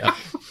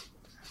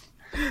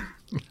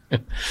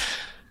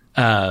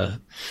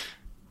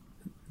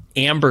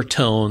 Amber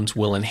tones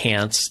will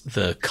enhance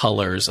the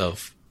colors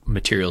of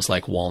materials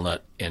like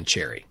walnut and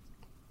cherry,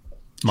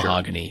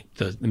 mahogany,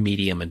 the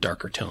medium and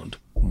darker toned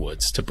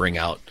woods to bring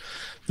out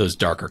those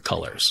darker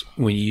colors.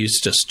 When you use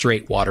just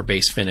straight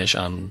water-based finish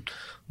on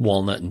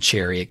walnut and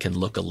cherry, it can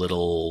look a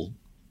little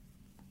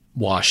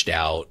washed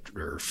out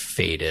or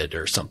faded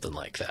or something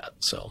like that.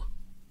 So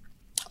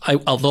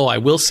although I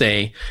will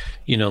say,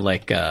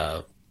 like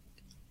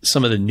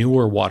some of the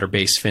newer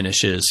water-based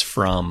finishes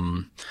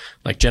from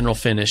like General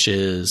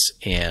Finishes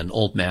and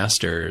Old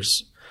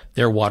Masters,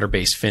 their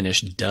water-based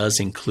finish does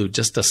include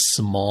just a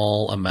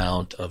small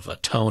amount of a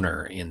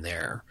toner in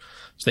there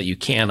so that you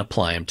can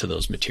apply them to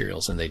those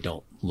materials and they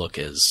don't look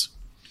as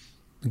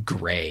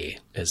gray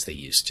as they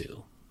used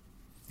to.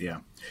 Yeah.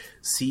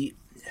 See,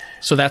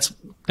 so that's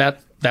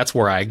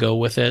where I go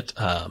with it.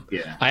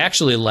 Yeah. I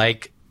actually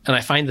like, and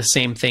I find the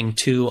same thing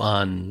too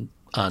on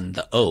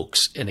the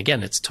oaks. And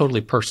again, it's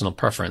totally personal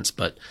preference,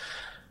 but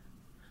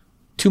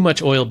too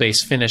much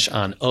oil-based finish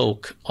on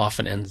oak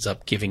often ends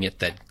up giving it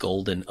that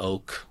golden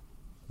oak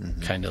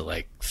kind of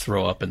like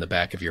throw up in the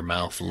back of your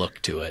mouth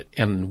look to it.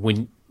 And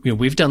when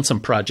we've done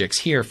some projects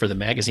here for the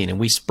magazine and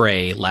we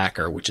spray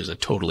lacquer, which is a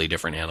totally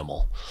different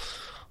animal.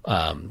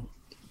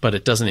 But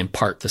it doesn't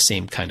impart the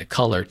same kind of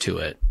color to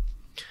it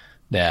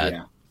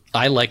that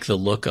I like the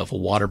look of a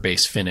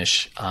water-based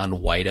finish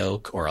on white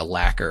oak or a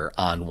lacquer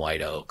on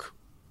white oak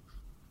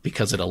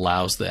because it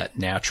allows that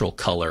natural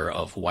color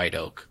of white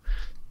oak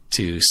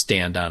to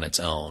stand on its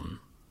own.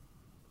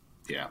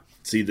 Yeah.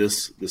 See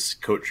this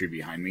coat tree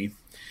behind me?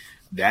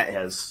 That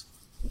has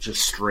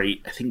just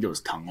straight, I think it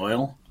was tung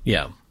oil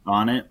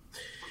on it.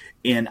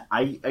 And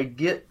I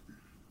get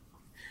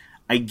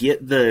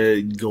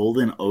the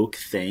golden oak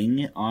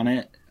thing on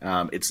it.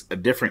 It's a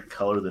different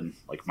color than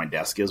like my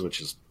desk is,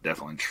 which is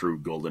definitely true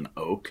golden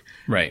oak.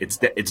 Right.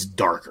 It's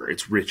darker.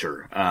 It's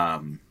richer.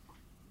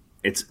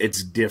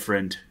 It's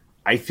different.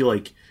 I feel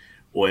like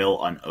oil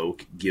on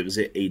oak gives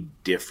it a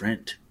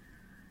different.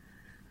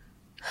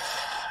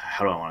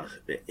 How do I want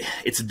to?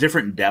 It's a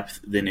different depth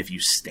than if you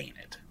stain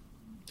it.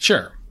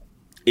 Sure.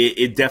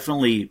 It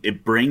definitely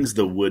brings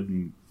the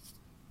wood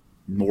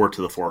more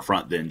to the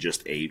forefront than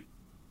just a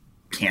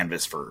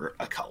canvas for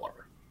a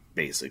color,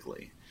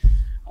 basically.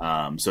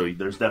 So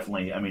there's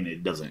definitely, I mean,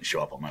 it doesn't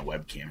show up on my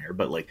webcam here,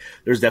 but like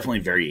there's definitely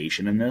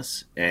variation in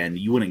this, and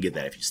you wouldn't get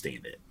that if you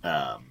stained it.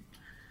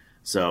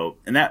 So,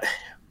 and that,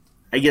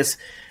 I guess,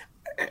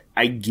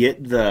 I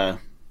get the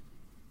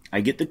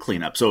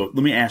cleanup. So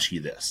let me ask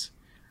you this: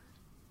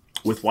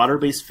 with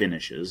water-based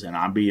finishes, and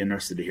I'd be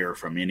interested to hear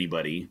from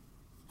anybody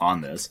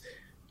on this.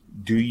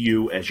 Do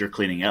you, as you're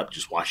cleaning up,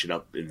 just wash it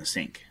up in the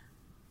sink?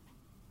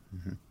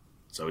 Mm-hmm.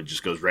 So it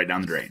just goes right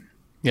down the drain.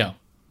 Yeah.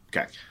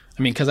 Okay.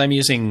 I mean, because I'm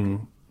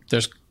using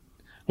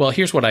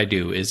here's what I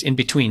do is in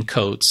between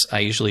coats, I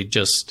usually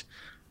just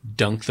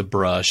dunk the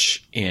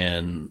brush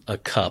in a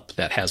cup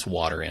that has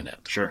water in it.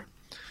 Sure.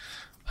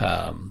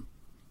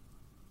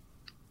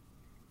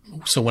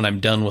 So when I'm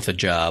done with a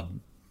job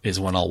is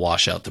when I'll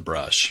wash out the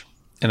brush,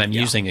 and I'm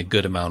using a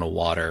good amount of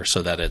water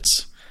so that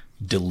it's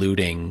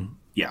diluting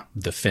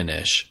the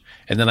finish.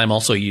 And then I'm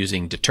also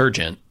using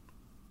detergent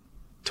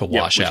to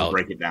wash out, will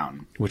break it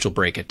down. Which will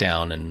break it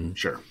down. And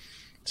sure.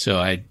 So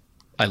I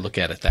look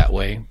at it that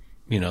way,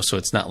 so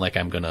it's not like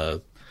I'm going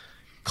to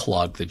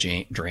clog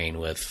the drain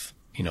with,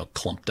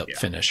 clumped up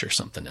finish or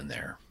something in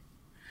there.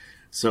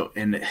 So,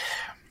 and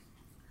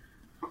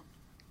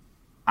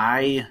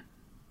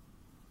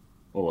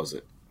what was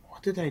it?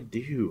 What did I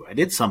do? I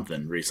did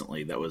something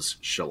recently that was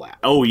shellac.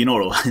 Oh, you know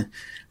what it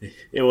was?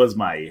 It was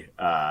my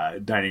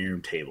dining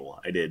room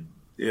table.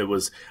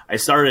 I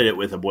started it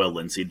with a boiled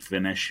linseed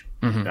finish,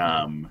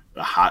 a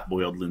hot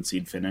boiled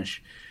linseed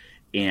finish.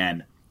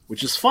 And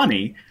which is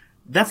funny.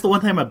 That's the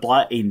one time I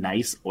bought a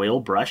nice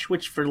oil brush,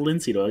 which for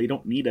linseed oil, you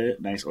don't need a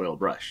nice oil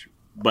brush.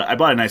 But I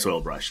bought a nice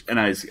oil brush and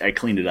I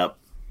cleaned it up,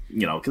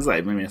 because I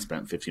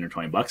spent $15 or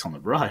 $20 on the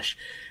brush.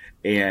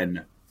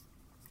 And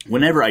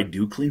whenever I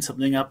do clean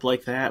something up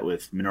like that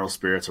with mineral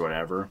spirits or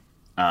whatever,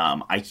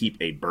 I keep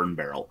a burn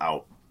barrel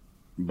out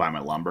by my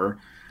lumber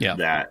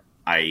that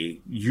I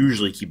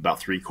usually keep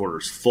about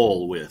 3/4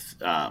 full with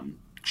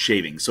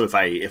shavings. So if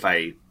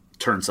I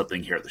turn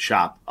something here at the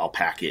shop, I'll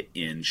pack it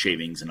in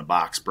shavings in a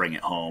box, bring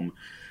it home,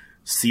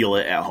 seal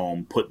it at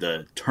home, put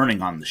the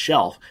turning on the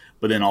shelf,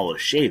 but then all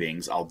those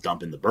shavings I'll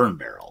dump in the burn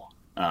barrel.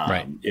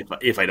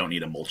 If I don't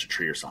need a mulch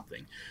tree or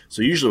something.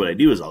 So usually what I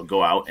do is I'll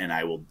go out and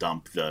I will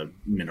dump the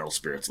mineral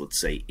spirits, let's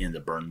say, in the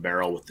burn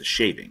barrel with the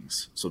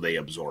shavings so they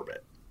absorb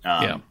it.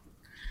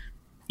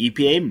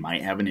 EPA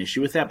might have an issue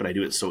with that, but I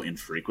do it so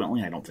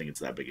infrequently, I don't think it's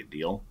that big a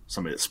deal.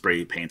 Somebody that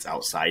spray paints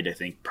outside, I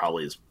think,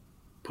 probably is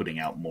putting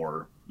out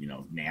more,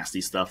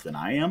 nasty stuff than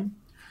I am.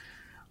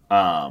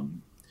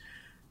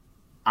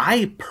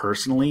 I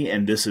personally,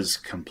 and this is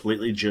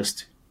completely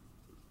just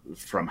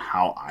from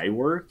how I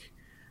work,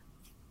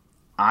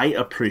 I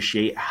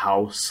appreciate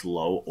how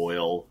slow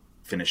oil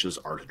finishes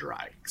are to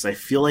dry because I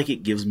feel like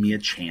it gives me a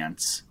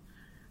chance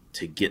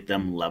to get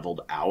them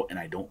leveled out, and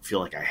I don't feel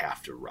like I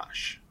have to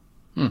rush.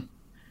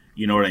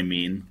 You know what I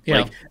mean?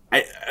 Yeah.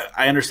 Like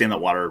I understand that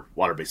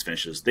water-based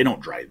finishes, they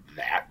don't dry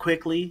that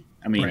quickly.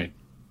 I mean, Right.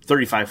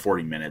 35,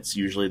 40 minutes,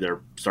 usually they're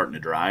starting to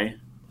dry.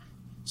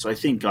 So I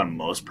think on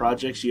most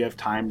projects you have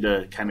time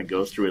to kind of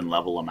go through and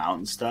level them out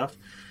and stuff.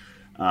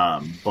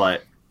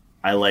 But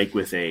I like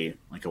with a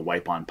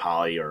wipe-on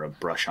poly or a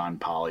brush-on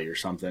poly or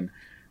something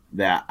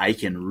that I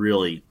can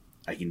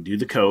do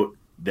the coat,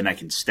 then I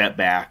can step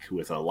back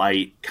with a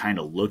light, kind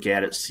of look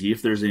at it, see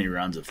if there's any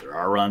runs. If there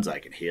are runs, I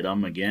can hit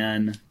them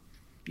again,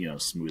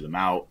 smooth them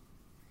out.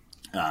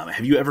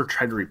 Have you ever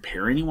tried to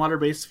repair any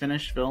water-based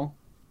finish, Phil?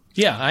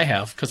 Yeah, I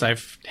have, because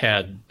I've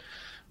had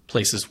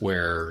places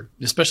where,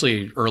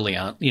 especially early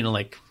on,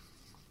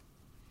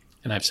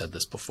 and I've said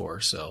this before,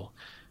 so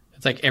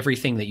it's like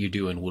everything that you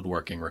do in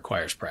woodworking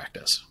requires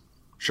practice.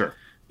 Sure.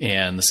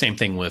 And the same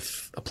thing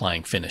with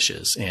applying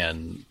finishes.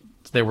 And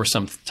there were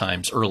some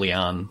times early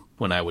on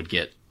when I would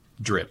get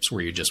drips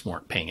where you just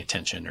weren't paying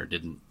attention or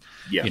didn't,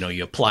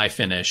 you apply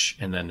finish,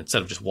 and then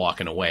instead of just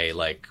walking away,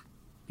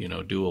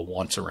 do a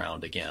once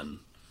around again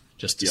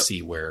just to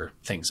see where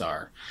things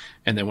are.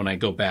 And then when I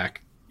go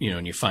back,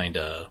 and you find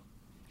a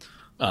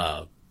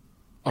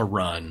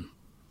run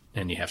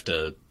and you have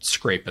to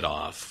scrape it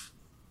off,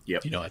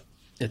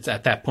 it's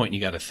at that point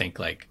you got to think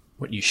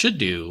what you should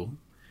do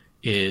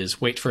is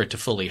wait for it to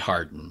fully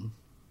harden,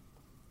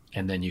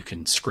 and then you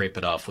can scrape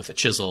it off with a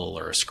chisel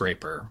or a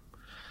scraper.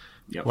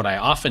 Yep. What I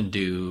often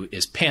do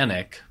is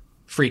panic,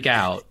 freak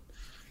out,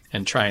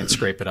 and try and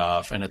scrape it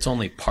off, and it's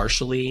only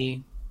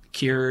partially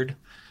cured.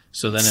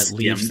 So then it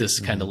leaves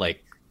this kind of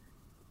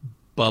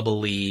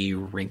bubbly,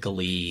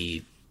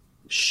 wrinkly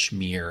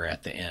schmear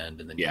at the end,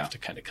 and then you have to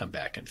kind of come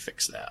back and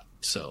fix that.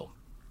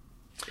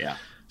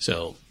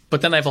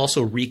 But then I've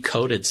also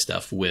recoated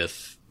stuff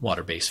with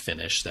water-based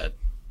finish that,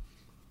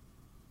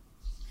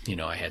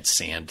 I had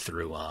sand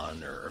through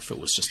on, or if it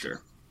was just a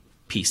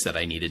piece that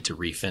I needed to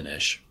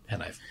refinish,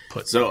 and I've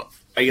put. So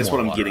I guess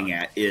what I'm getting on.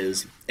 at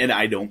is, and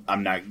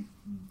I'm not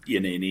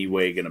in any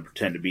way going to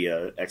pretend to be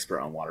an expert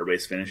on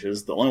water-based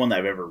finishes. The only one that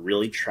I've ever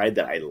really tried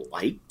that I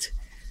liked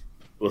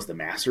was the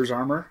Masters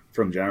armor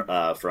from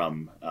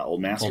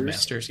Old Masters. Old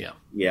Masters, yeah.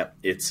 Yeah,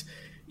 we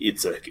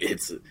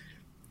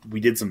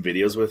did some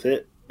videos with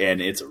it,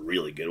 and it's a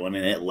really good one,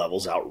 and it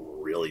levels out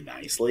really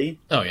nicely.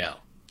 Oh yeah.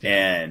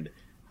 And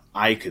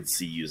I could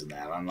see using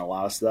that on a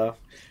lot of stuff.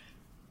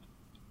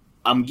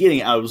 I'm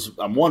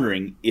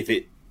wondering if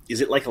is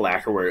it like a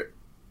lacquer where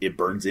it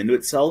burns into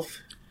itself,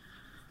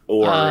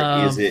 or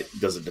does it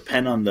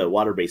depend on the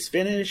water-based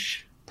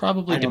finish?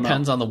 Probably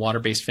depends on the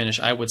water-based finish.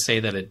 I would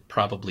say that it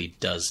probably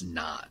does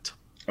not.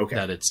 Okay.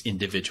 That it's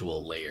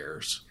individual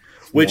layers,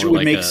 which more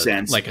would make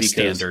sense, like a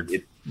standard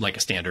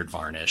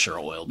varnish or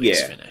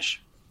oil-based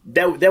finish.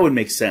 That would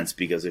make sense,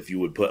 because if you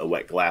would put a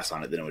wet glass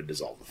on it, then it would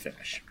dissolve the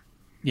finish.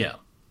 Yeah.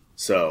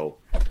 So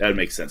that would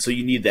make sense. So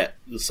you need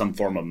some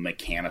form of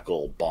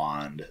mechanical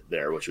bond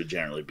there, which would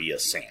generally be a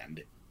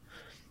sand.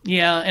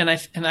 Yeah, and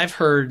I've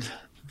heard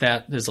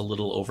that is a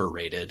little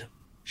overrated.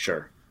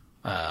 Sure.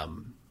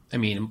 I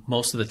mean,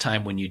 most of the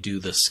time when you do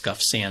the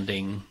scuff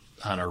sanding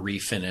on a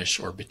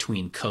refinish or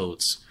between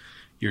coats,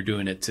 you're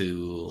doing it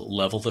to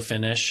level the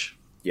finish.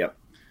 Yep.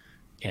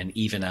 And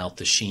even out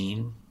the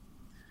sheen.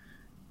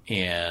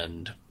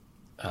 And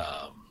those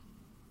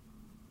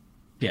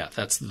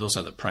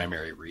are the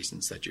primary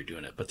reasons that you're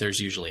doing it. But there's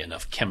usually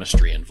enough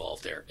chemistry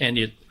involved there.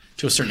 And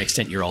to a certain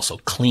extent, you're also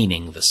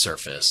cleaning the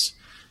surface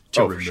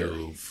to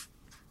remove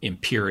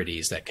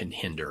impurities that can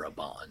hinder a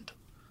bond.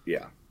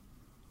 Yeah.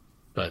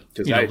 But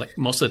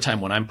most of the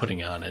time when I'm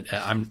putting on it,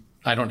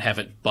 I don't have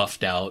it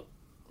buffed out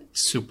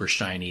super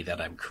shiny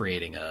that I'm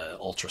creating a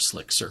ultra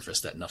slick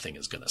surface that nothing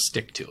is going to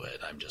stick to it.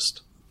 I'm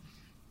just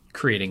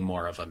creating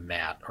more of a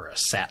matte or a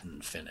satin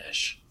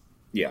finish.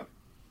 Yeah.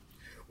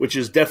 Which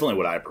is definitely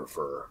what I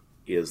prefer,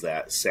 is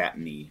that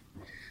satiny.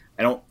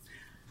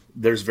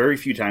 There's very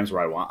few times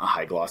where I want a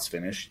high gloss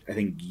finish. I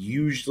think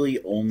usually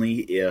only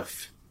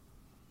if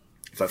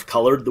I've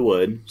colored the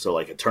wood, so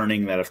like a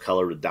turning that I've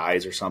colored with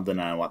dyes or something,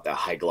 and I want that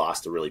high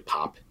gloss to really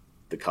pop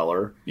the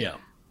color. Yeah.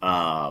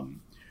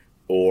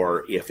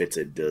 Or if it's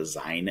a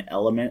design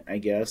element, I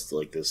guess,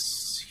 like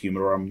this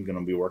humidor I'm going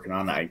to be working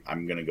on, I think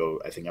I'm going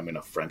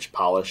to French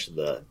polish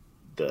the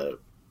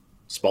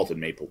spalted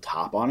maple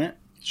top on it.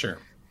 Sure.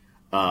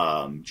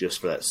 Just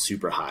for that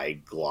super high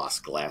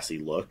gloss, glassy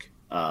look.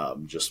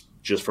 Just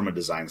from a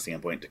design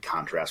standpoint to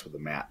contrast with the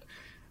matte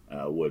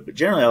wood. But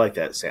generally I like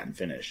that satin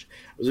finish. I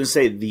was going to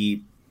say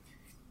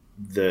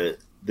the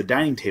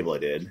dining table I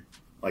did,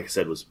 like I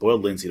said, was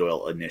boiled linseed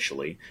oil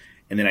initially.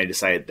 And then I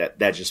decided that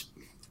just,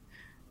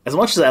 as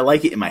much as I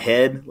like it in my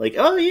head, like,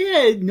 oh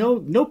yeah,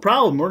 no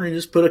problem. We're going to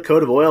just put a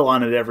coat of oil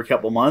on it every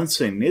couple months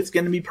and it's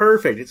going to be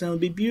perfect. It's going to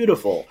be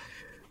beautiful.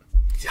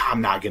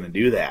 I'm not going to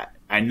do that.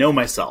 I know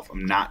myself.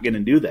 I'm not going to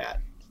do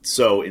that.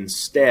 So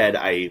instead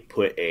I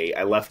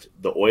left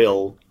the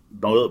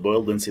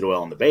boiled linseed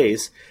oil on the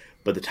base,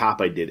 but the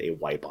top I did a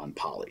wipe-on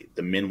poly.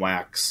 The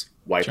Minwax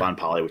wipe-on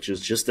poly, which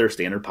is just their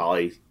standard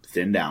poly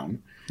thinned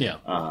down. Yeah.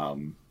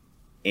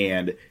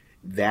 And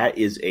that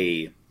is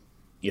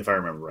if I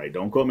remember right,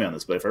 don't quote me on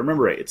this, but if I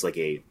remember right, it's like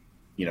a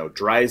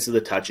dries to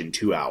the touch in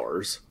 2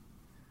 hours,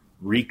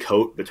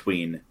 recoat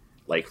between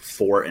like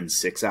 4 and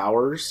 6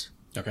 hours.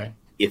 Okay.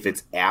 If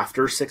it's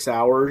after 6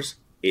 hours,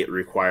 it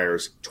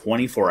requires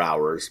 24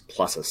 hours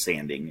plus a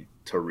sanding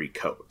to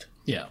recoat.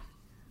 Yeah.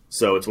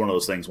 So it's one of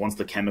those things. Once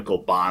the chemical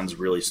bonds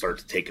really start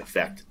to take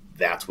effect,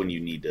 that's when you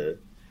need to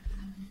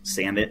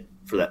sand it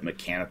for that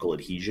mechanical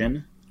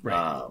adhesion.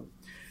 Right.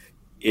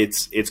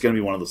 It's going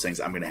to be one of those things.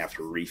 I'm going to have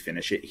to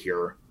refinish it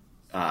here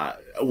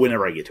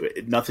whenever I get to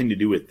it. Nothing to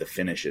do with the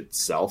finish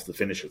itself. The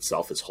finish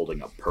itself is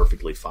holding up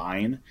perfectly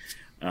fine.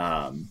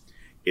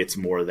 It's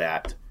more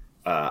that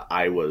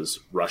I was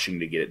rushing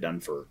to get it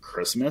done for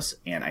Christmas,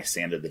 and I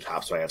sanded the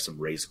top so I have some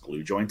raised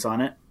glue joints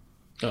on it.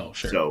 Oh,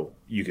 sure. So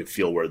you could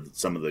feel where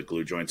some of the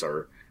glue joints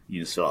are.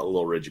 You just feel a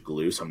little ridge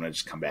glue. So I'm going to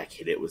just come back,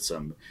 hit it with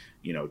some,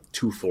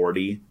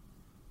 240,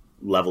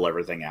 level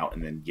everything out,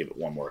 and then give it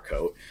one more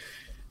coat.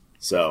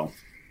 So,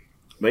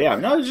 but yeah,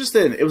 no,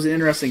 it was an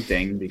interesting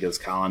thing because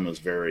Colin was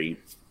I've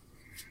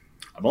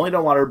only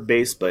done water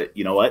based, but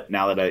you know what?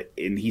 Now that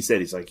he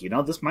said, he's like,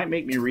 this might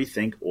make me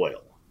rethink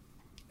oil.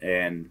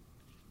 And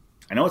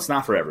I know it's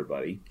not for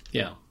everybody.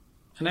 Yeah.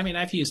 And I mean,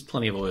 I've used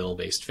plenty of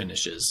oil-based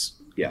finishes,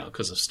 Yeah.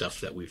 because of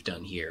stuff that we've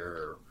done here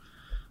or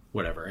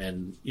whatever.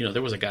 And,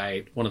 there was a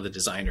guy, one of the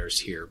designers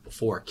here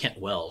before, Kent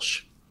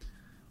Welsh,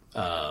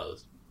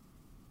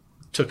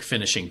 took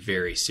finishing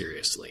very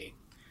seriously.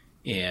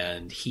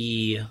 And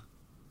he,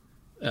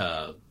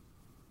 a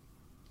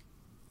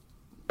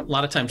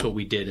lot of times what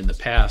we did in the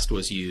past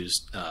was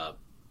use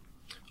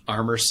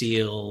Armor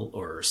Seal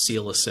or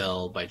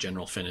Seal-A-Cell by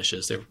General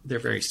Finishes. They're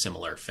very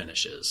similar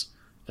finishes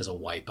as a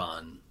wipe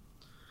on.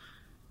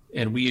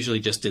 And we usually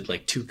just did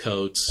like 2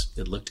 coats.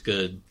 It looked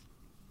good.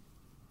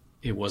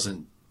 It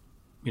wasn't,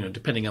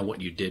 depending on what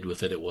you did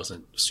with it, it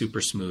wasn't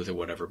super smooth or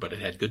whatever, but it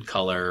had good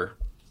color.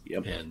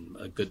 Yep. And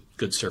a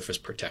good surface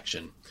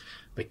protection.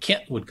 But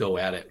Kent would go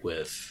at it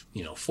with,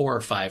 4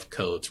 or 5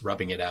 coats,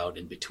 rubbing it out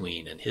in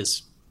between, and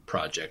his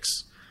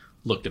projects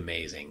looked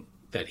amazing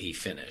that he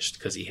finished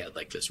because he had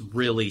like this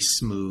really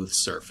smooth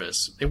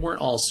surface. They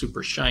weren't all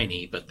super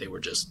shiny, but they were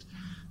just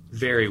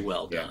very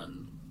well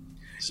done.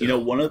 So,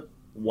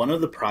 one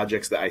of the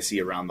projects that I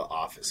see around the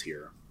office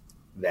here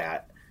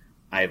that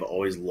I've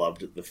always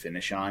loved the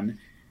finish on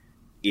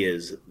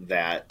is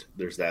that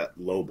there's that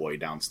low boy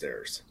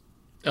downstairs.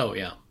 Oh,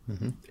 yeah.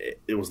 Mm-hmm.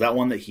 It was that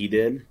one that he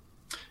did?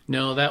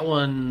 No, that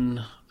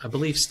one, I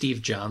believe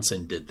Steve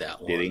Johnson did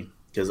that one. Did he?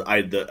 Because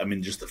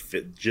just the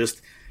fit,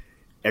 just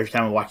every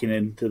time I'm walking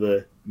into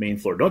the main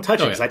floor, don't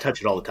touch it because I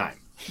touch it all the time.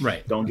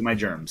 Right. Don't get my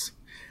germs.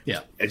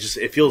 Yeah.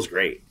 It feels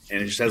great,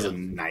 and it just has a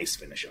nice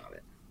finish on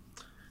it.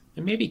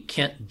 And maybe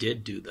Kent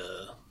did do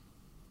the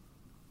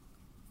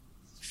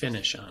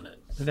finish on it.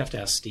 I'd have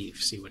to ask Steve,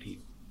 see what he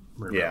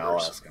remembers. Yeah, I'll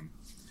ask him.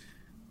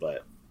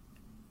 But,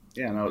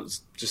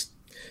 it's just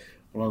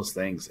one of those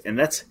things. And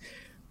that's,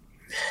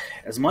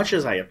 as much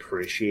as I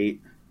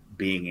appreciate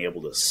being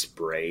able to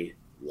spray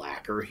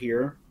lacquer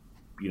here,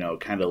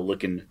 kind of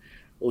looking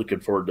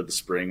forward to the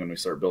spring when we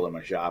start building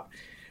my shop.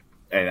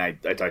 And I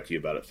talked to you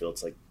about it, Phil.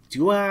 It's like,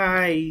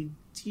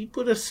 do you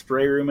put a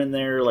spray room in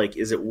there? Like,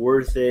 is it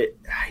worth it?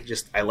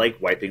 I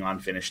like wiping on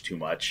finish too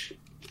much.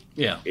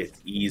 Yeah. It's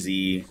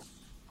easy.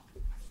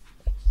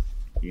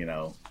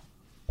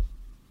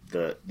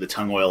 The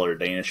tung oil or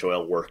Danish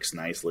oil works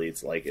nicely.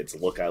 It's a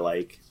look I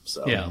like.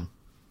 So yeah,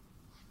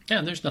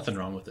 and there's nothing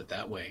wrong with it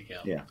that way.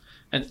 Yeah.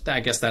 And I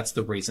guess that's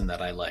the reason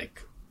that I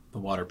like the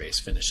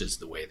water-based finishes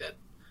the way that,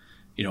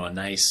 a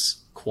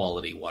nice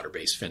quality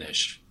water-based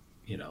finish,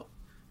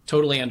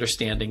 totally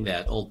understanding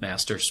that Old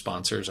Master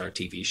sponsors our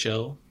TV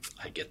show.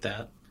 I get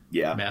that.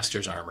 Yeah.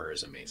 Master's Armor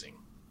is amazing.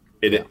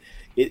 It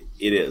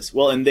is.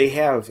 Well, and they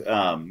have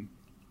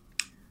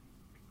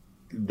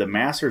the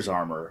Master's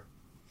Armor.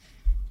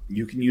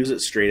 You can use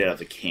it straight out of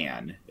the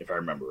can, if I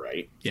remember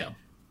right. Yeah.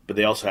 But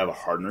they also have a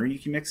hardener you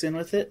can mix in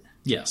with it.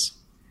 Yes.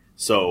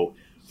 So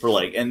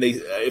and they,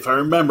 if I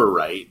remember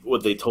right,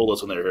 what they told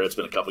us when they were here, it's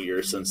been a couple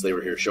years since they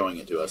were here showing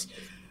it to us.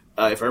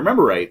 If I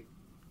remember right,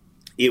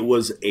 it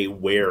was a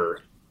wear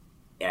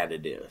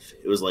additive.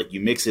 It was like you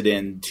mix it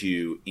in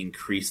to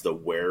increase the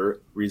wear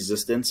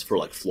resistance for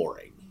like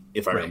flooring,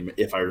 if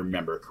I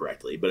remember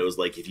correctly. But it was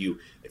like if you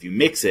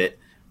mix it,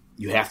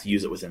 you have to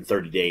use it within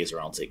 30 days, or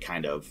else it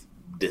kind of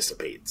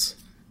dissipates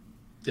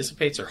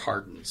or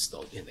hardens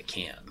though in the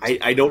can.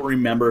 I don't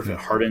remember if it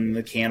hardened in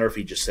the can or if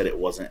he just said it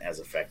wasn't as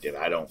effective.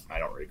 I don't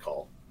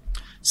recall.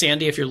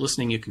 Sandy, if you're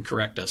listening, you can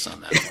correct us on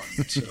that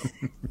one. So.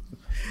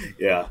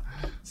 Yeah.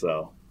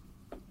 So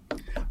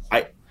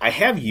I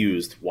have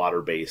used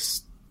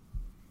water-based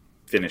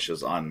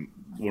finishes on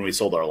when we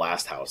sold our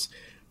last house.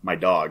 My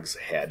dogs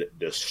had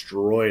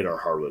destroyed our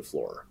hardwood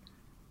floor.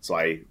 So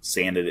I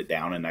sanded it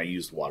down and I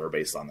used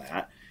water-based on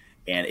that.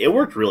 And it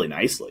worked really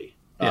nicely.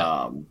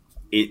 Yeah.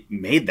 It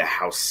made the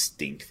house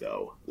stink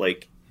though.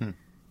 Like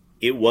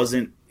it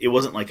wasn't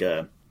like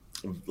a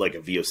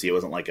VOC. It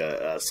wasn't like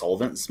a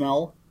solvent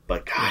smell,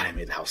 but God, it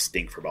made the house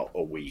stink for about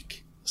a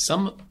week.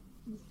 Some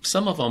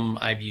some of them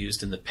I've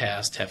used in the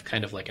past have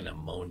kind of like an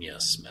ammonia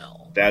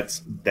smell.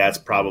 That's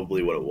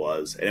probably what it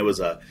was, and it was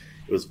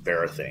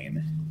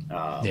Varathane.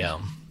 Yeah.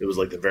 It was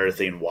like the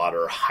Varathane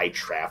water high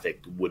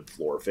traffic wood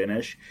floor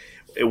finish.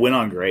 It went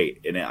on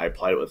great, and I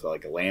applied it with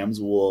like a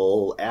lamb's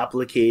wool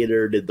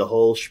applicator. Did the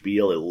whole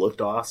spiel. It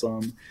looked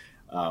awesome,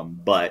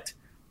 but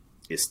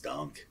it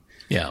stunk.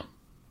 Yeah.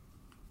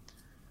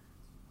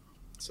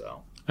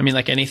 So I mean,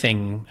 like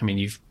anything. I mean,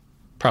 you've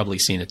probably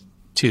seen it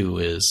too.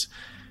 Is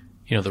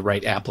the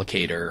right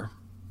applicator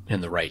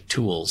and the right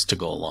tools to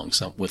go along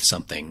with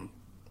something.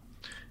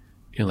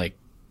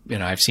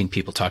 I've seen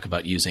people talk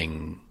about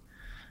using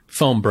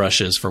foam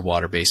brushes for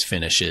water-based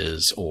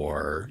finishes,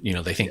 or,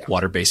 they think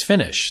water-based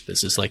finish.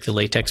 This is like the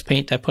latex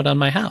paint I put on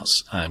my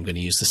house. I'm going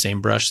to use the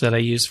same brush that I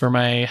use for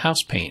my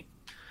house paint.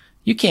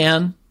 You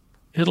can.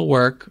 It'll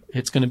work.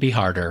 It's going to be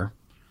harder.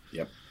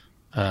 Yep.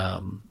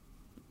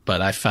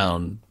 But I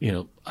found,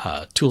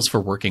 Tools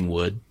for Working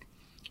Wood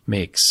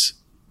makes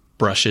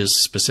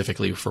brushes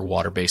specifically for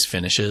water-based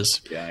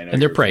finishes. Yeah, I know.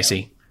 And they're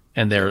pricey,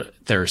 and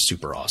they're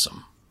super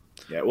awesome.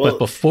 Yeah, well, but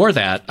before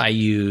that, I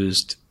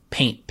used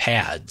paint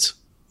pads.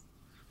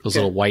 Those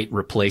little white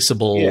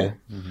replaceable,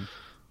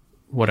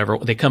 whatever.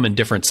 They come in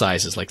different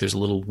sizes. Like there's a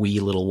wee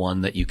little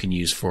one that you can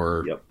use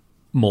for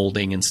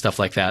molding and stuff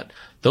like that.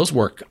 Those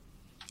work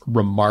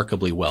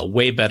remarkably well,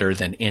 way better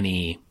than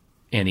any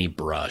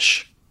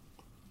brush,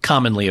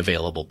 commonly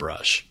available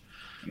brush.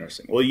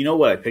 Interesting. Well, you know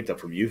what I picked up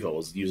from you, Phil,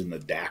 was using the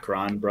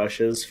Dacron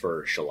brushes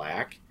for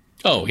shellac.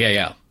 Oh,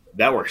 yeah.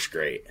 That works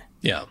great.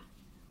 Yeah.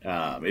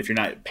 If you're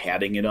not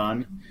patting it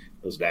on,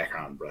 those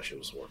Dacron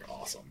brushes work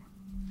awesome.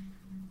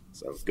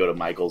 So go to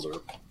Michael's or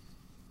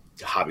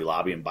Hobby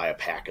Lobby and buy a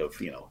pack of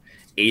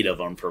 8 of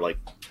them for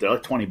they're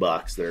like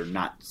 $20. They're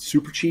not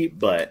super cheap,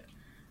 but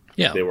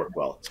they work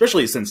well.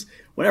 Especially since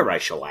whenever I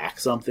shellac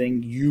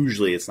something,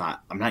 usually I'm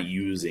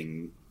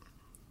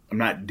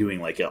not doing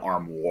like an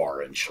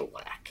armoire in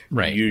shellac.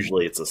 Right.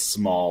 Usually it's a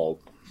small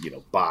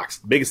box.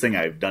 The biggest thing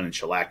I've done in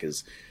shellac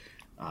is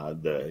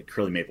the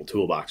Curly Maple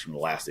toolbox from the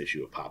last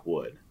issue of Pop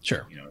Wood.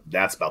 Sure.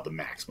 That's about the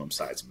maximum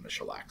size I'm going to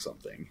shellac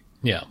something.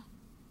 Yeah.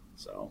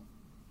 So.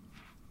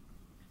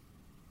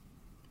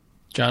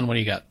 John, what do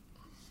you got?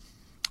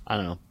 I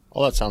don't know.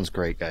 All that sounds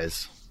great,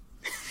 guys.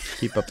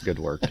 Keep up the good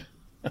work.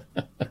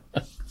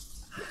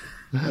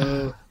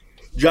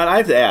 John, I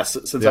have to ask,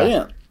 since I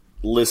didn't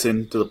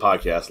listen to the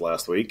podcast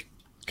last week.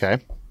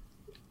 Okay.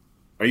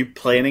 Are you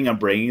planning on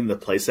bringing the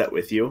playset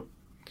with you?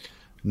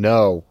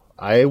 No.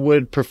 I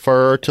would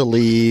prefer to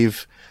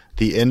leave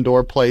the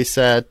indoor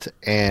playset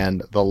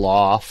and the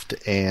loft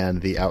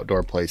and the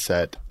outdoor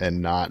playset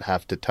and not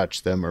have to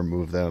touch them or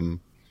move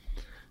them.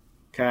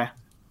 Okay.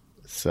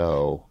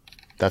 So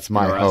that's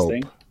my hope.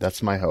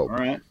 That's my hope. All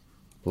right.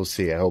 We'll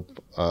see. I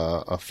hope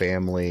a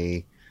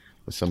family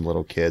with some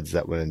little kids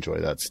that would enjoy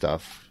that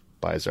stuff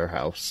buys our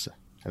house,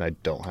 and I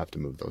don't have to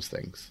move those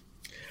things.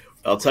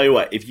 I'll tell you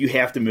what. If you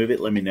have to move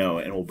it, let me know,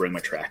 and we'll bring my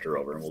tractor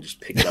over, and we'll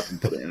just pick it up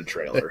and put it in a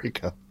trailer. There you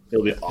go.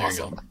 It'll be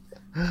awesome.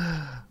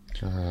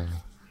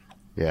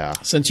 Yeah.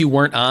 Since you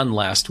weren't on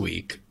last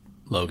week,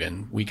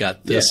 Logan, we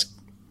got this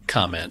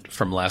comment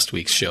from last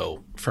week's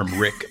show from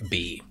Rick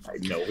B. I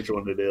know which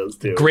one it is,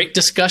 too. Great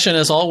discussion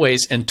as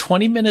always, and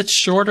 20 minutes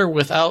shorter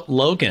without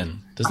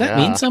Logan. Does that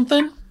mean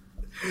something?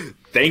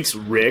 Thanks,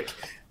 Rick.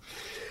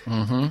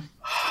 Mm-hmm.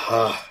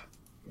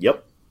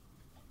 Yep.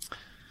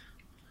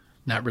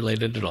 Not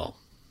related at all.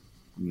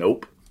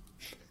 Nope.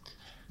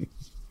 It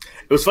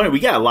was funny. We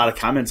got a lot of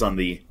comments on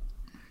the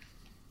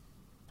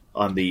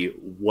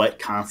what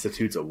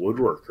constitutes a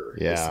woodworker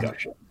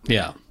discussion.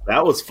 Yeah.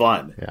 That was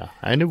fun. Yeah.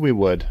 I knew we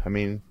would. I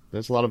mean,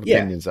 there's a lot of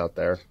opinions out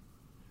there.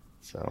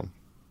 So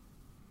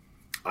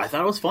I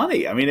thought it was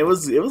funny. I mean, it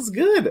was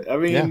good. I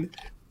mean,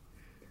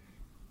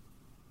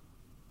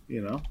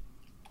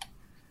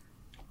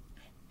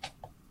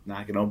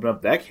 not going to open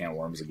up that can of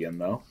worms again,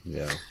 though.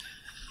 Yeah.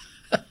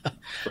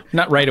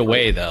 Not right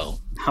away, though.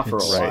 Not for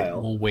a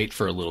while. We'll wait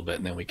for a little bit,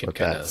 and then we can Let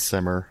kind that of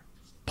simmer.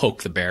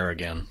 Poke the bear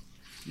again.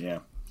 Yeah.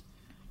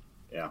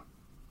 Yeah.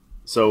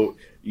 So,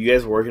 you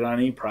guys working on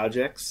any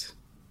projects?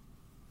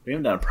 We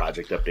haven't done a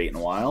project update in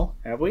a while,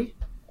 have we?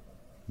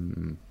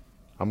 I'm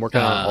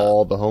working on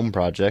all the home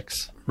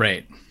projects.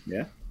 Right.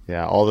 Yeah.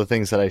 Yeah, all the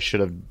things that I should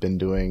have been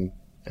doing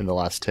in the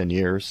last 10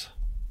 years,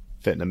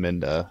 fitting them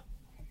into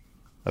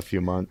a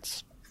few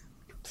months.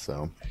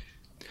 So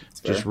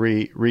just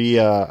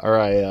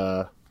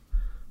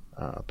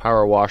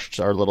power washed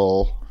our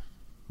little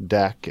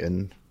deck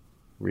and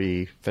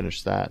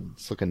refinished that.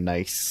 It's looking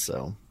nice.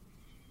 So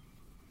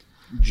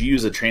did you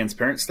use a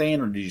transparent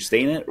stain or did you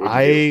stain it?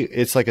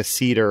 It's like a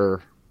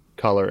cedar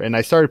color, and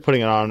I started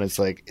putting it on. And it's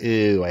like,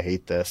 ew, I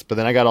hate this. But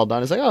then I got all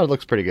done. It's like, oh, it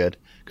looks pretty good.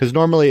 Because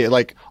normally,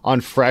 like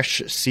on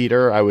fresh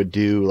cedar, I would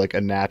do like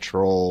a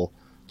natural,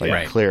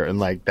 clear, and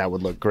like that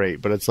would look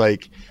great. But it's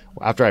like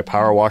after I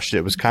power washed it,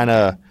 it was kind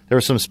of, there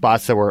were some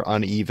spots that were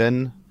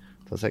uneven.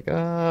 So I was like,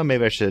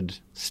 maybe I should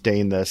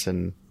stain this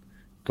and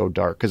go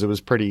dark, because it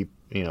was pretty,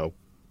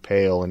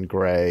 pale and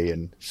gray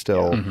and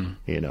still,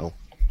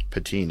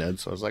 patinaed.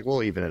 So I was like,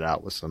 we'll even it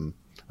out with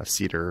a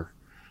cedar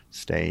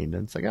stain.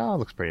 And it's like, oh, it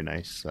looks pretty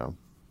nice. So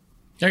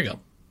There you go.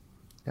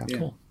 yeah.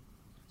 Cool.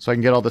 So I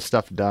can get all this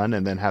stuff done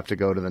and then have to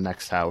go to the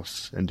next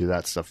house and do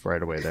that stuff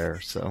right away there.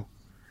 So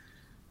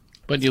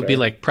But you'll be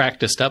like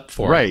practiced up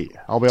for it. right,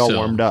 I'll be all So-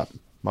 warmed up.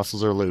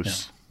 Muscles are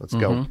loose. Let's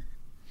go.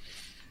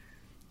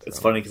 It's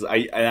funny because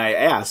I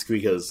ask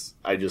because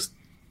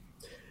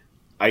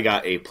I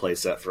got a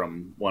playset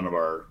from one of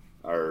our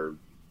I don't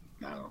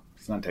know,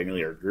 it's not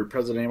technically our group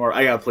president anymore.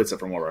 I got a playset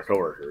from one of our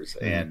coworkers,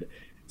 and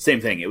same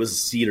thing. It was a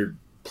cedar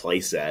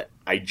playset.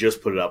 I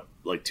just put it up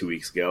like 2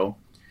 weeks ago,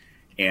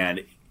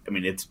 and I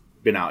mean it's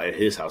been out at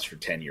his house for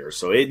 10 years,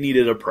 so it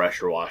needed a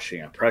pressure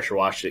washing. I pressure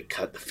washed it,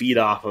 cut the feet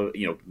off of,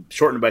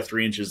 shortened it by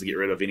 3 inches to get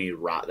rid of any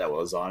rot that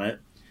was on it.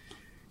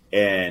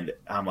 And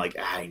I'm like,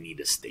 I need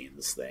to stain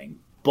this thing,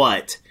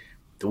 but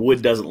the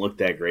wood doesn't look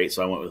that great,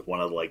 so I went with one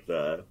of like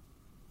the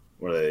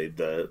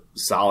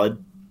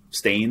solid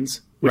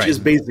stains, which Right. is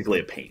basically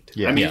a paint.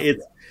 Yeah. I mean, Yeah.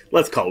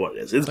 let's call it what it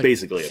is. It's Like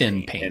basically thin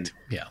a paint.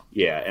 paint.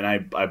 And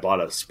I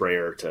bought a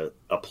sprayer to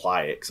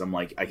apply it because I'm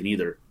like, I can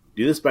either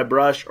do this by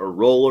brush or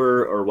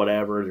roller or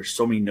whatever. There's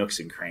so many nooks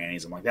and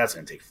crannies. I'm like, that's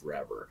going to take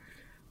forever.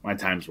 My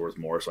time's worth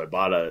more. So I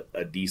bought a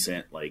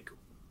decent like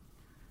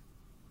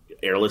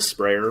airless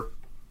sprayer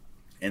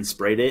and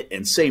sprayed it.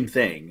 And same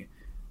thing.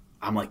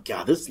 I'm like,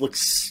 God, this looks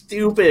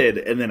stupid.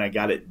 And then I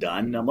got it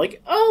done. And I'm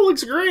like, oh, it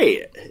looks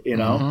great.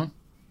 Mhm.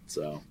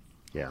 So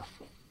Yeah.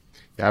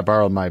 I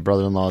borrowed my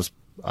brother-in-law's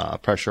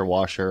pressure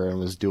washer and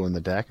was doing the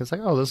deck. It's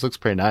like, oh, this looks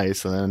pretty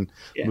nice. And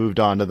then moved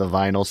on to the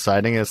vinyl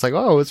siding. And it's like,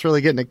 oh, it's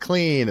really getting it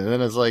clean. And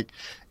then it's like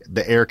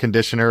the air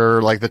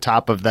conditioner, like the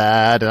top of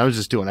that. And I was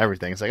just doing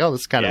everything. It's like, oh,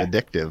 this is kind of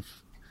addictive.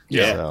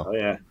 Yeah. So oh,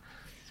 yeah. I'm going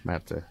to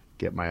have to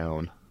get my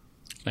own.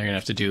 Now you're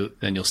going to have to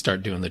then you'll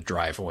start doing the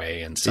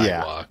driveway and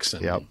sidewalks.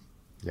 And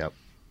Yep.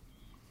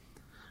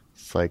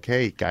 It's like,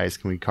 hey, guys,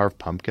 can we carve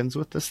pumpkins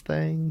with this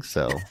thing?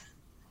 So,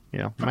 I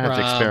might have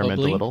to experiment a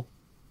Probably. little.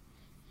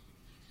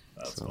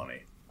 That's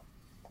funny.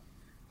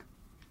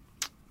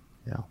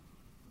 Yeah.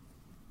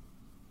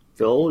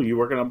 Phil, you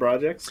working on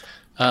projects?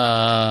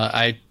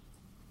 I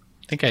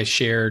think I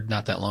shared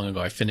not that long ago,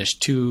 I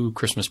finished 2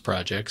 Christmas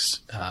projects.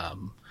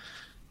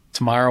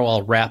 Tomorrow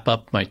I'll wrap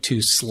up my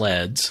 2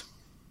 sleds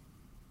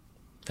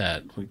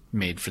that we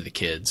made for the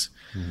kids.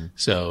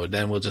 So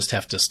then we'll just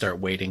have to start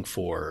waiting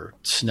for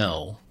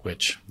snow,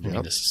 which I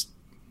mean,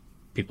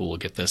 people will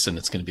get this and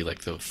it's going to be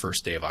like the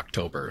first day of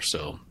October.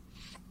 So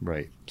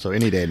Right. So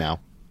any day now.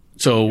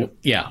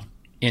 yeah,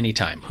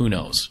 anytime, who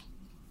knows?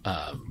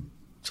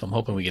 So I'm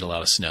hoping we get a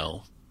lot of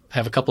snow. I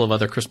have a couple of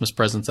other Christmas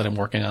presents that I'm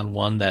working on.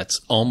 One that's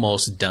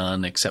almost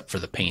done except for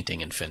the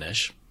painting and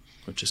finish,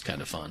 which is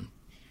kind of fun.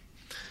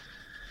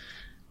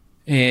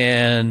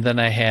 And then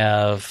I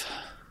have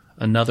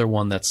another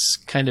one that's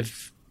kind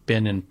of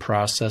been in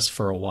process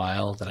for a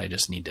while that I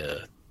just need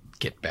to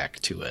get back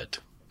to it.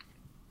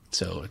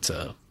 So it's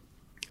a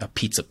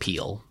pizza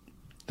peel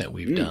that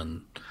we've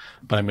done,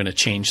 but I'm going to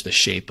change the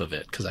shape of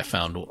it because I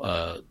found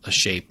a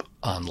shape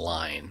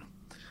online.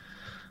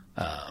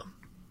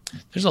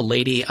 There's a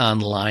lady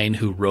online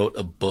who wrote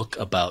a book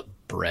about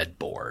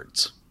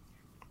breadboards.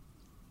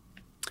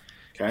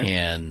 Okay.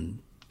 And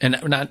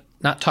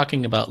not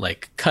talking about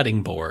like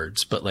cutting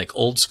boards, but like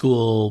old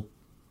school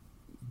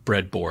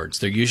breadboards.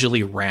 They're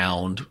usually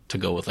round to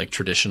go with like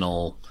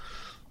traditional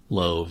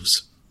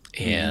loaves,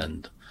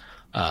 and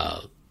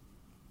a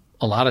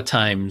lot of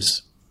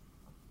times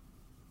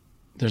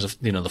there's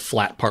the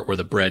flat part where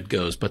the bread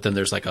goes, but then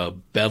there's like a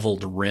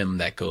beveled rim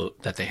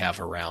that they have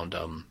around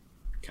them.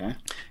 Okay.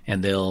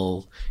 And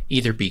they'll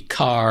either be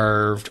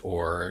carved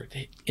or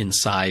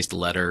incised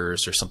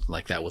letters or something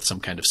like that with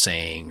some kind of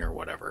saying or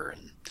whatever.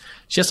 And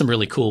she has some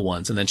really cool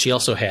ones. And then she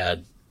also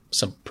had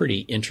some pretty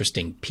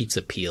interesting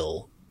pizza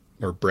peel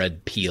or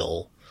bread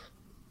peel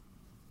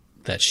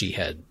that she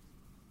had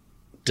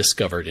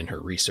discovered in her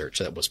research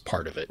that was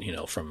part of it,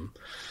 from,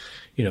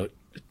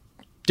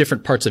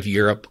 different parts of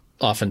Europe.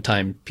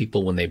 Oftentimes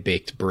people, when they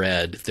baked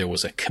bread, there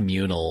was a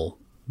communal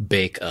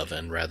bake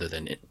oven rather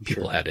than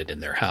people had it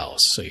in their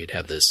house. So you'd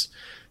have this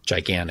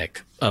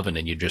gigantic oven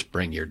and you'd just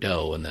bring your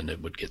dough and then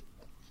it would get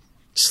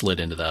slid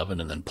into the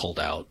oven and then pulled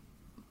out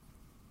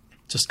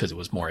just because it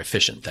was more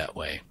efficient that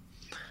way.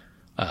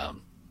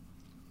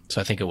 So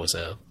I think it was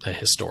a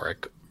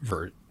historic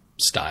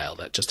style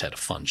that just had a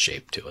fun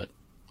shape to it.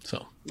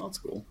 So That's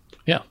cool.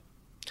 yeah.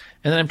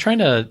 And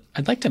then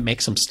I'd like to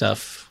make some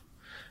stuff.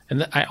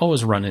 And I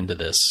always run into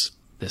this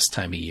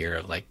time of year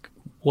of like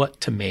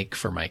what to make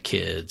for my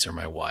kids or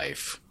my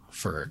wife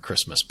for a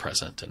Christmas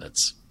present. And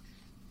it's,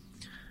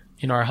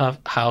 our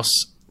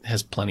house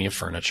has plenty of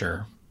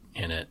furniture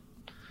in it.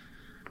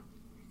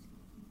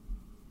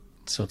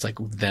 So it's like,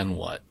 then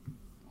what?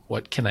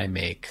 What can I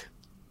make?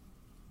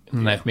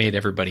 And I've made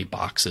everybody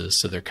boxes,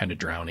 so they're kind of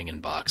drowning in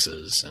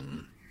boxes.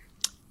 And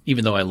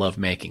even though I love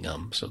making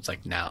them, so it's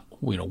like now,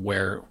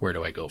 where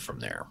do I go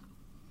from there?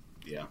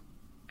 Yeah.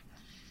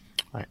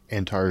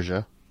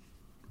 Antarja.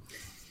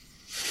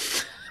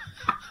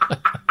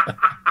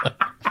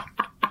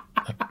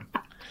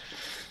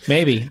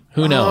 Maybe.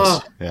 Who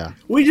knows? Yeah.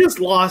 We just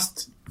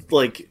lost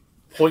like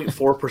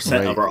 0.4%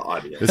 Right. of our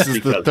audience. This is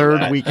because the of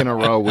third that. week in a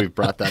row we've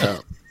brought that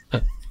up.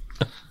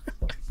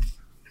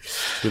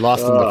 We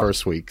lost them the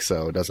first week,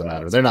 so it doesn't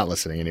matter. They're not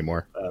listening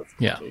anymore.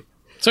 Yeah.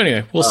 So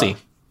anyway, we'll see.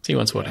 See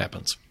once what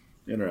happens.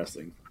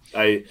 Interesting.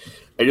 I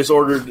just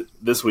ordered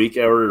this week.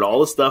 I ordered all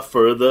the stuff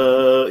for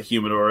the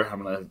humidor.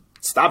 I'm gonna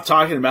stop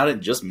talking about it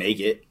and just make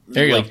it.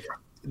 There you go.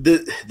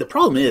 The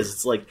problem is,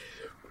 it's like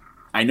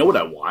I know what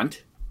I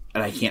want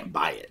and I can't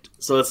buy it.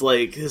 So it's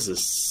like, this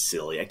is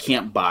silly. I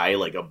can't buy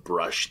like a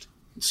brushed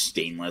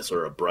stainless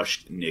or a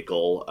brushed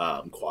nickel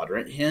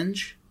quadrant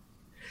hinge.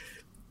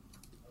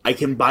 I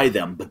can buy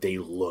them, but they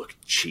look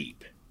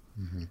cheap.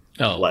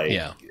 Oh, Like,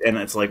 yeah. and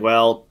it's like,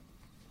 well,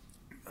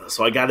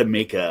 so I got to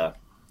make a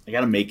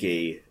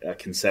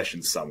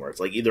concession somewhere. It's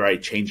like either I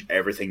change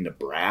everything to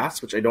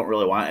brass, which I don't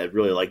really want. I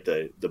really like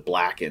the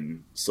black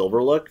and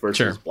silver look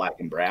versus black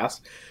and brass,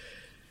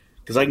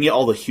 because I can get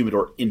all the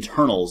humidor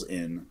internals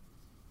in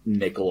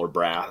nickel or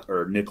brass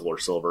or nickel or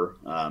silver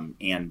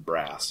and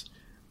brass.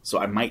 So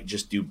I might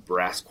just do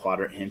brass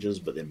quadrant hinges,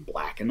 but then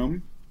blacken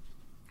them.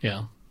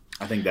 Yeah.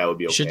 I think that would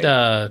be okay.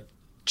 Should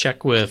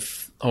check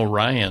with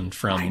Orion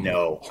from I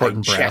know. Horton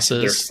I checked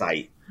Brasses. their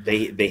site.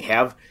 They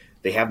have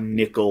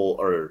nickel,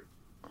 or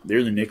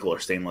they're the nickel or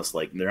stainless.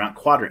 Like, they're not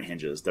quadrant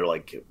hinges. They're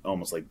like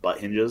almost like butt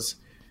hinges.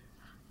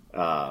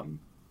 I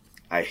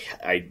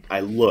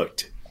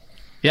looked.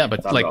 Yeah,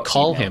 but Thought like about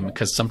call emailing him, them.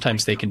 because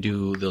sometimes they'll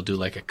do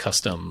like a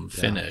custom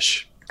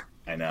finish.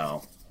 I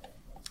know.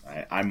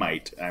 I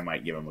might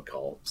give him a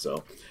call.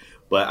 So,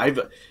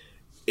 but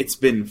it's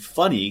been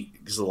funny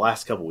because the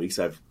last couple weeks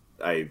I've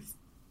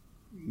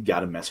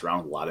got to mess around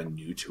with a lot of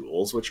new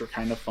tools, which are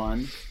kind of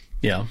fun.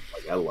 Yeah.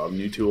 Like, I love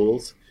new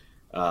tools.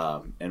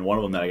 And one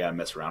of them that I got to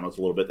mess around with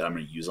a little bit that I'm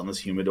going to use on this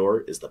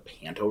humidor is the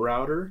Panto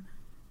router.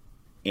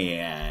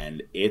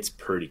 And it's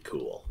pretty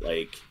cool.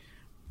 Like,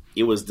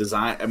 it was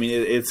designed. I mean,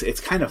 it's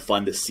kind of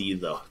fun to see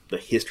the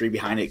history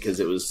behind it,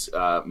 because it was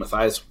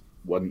Matthias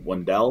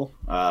Wendell,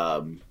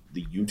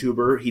 the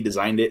YouTuber. He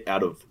designed it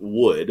out of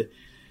wood.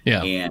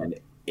 Yeah. And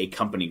a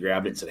company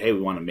grabbed it and said, hey, we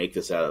want to make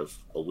this out of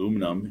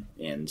aluminum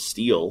and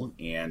steel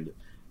and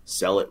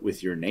sell it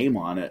with your name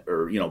on it,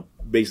 or,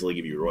 basically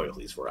give you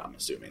royalties for it, I'm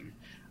assuming.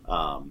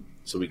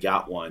 So we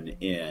got one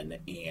in,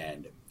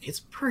 and it's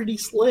pretty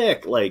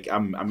slick. Like,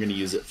 I'm going to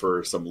use it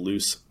for some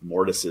loose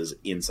mortises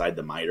inside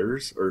the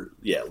miters, or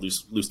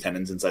loose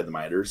tenons inside the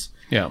miters.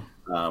 Yeah.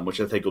 Which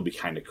I think will be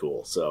kind of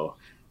cool. So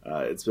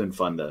it's been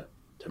fun to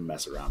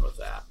mess around with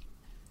that.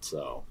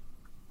 So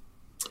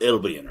it'll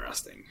be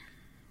interesting.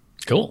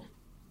 Cool.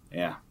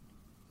 Yeah.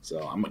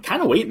 So I'm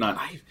kind of waiting on.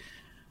 I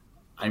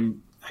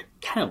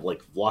kind of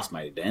like lost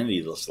my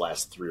identity this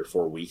last 3 or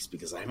 4 weeks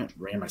because I haven't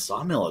ran my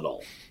sawmill at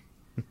all.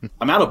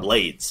 I'm out of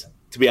blades,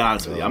 to be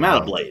honest with you. I'm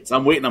out of blades.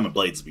 I'm waiting on my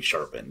blades to be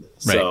sharpened.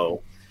 Right.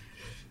 So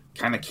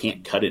kind of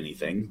can't cut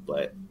anything,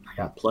 but I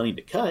got plenty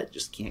to cut.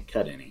 Just can't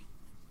cut any.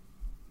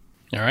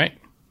 All right.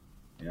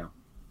 Yeah.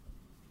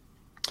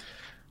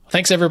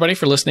 Thanks, everybody,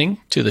 for listening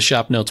to the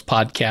Shop Notes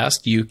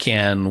podcast. You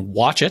can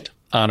watch it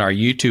on our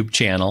YouTube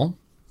channel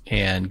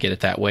and get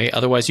it that way.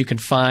 Otherwise, you can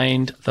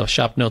find the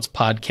Shop Notes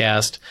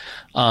podcast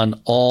on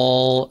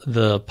all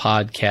the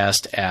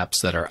podcast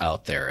apps that are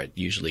out there. It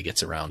usually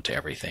gets around to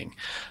everything.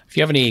 If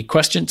you have any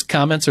questions,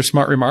 comments, or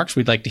smart remarks,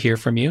 we'd like to hear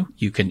from you.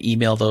 You can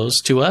email those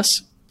to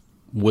us,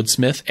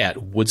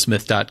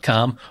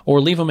 woodsmith@woodsmith.com,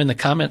 or leave them in the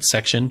comments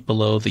section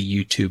below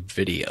the YouTube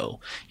video.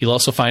 You'll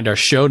also find our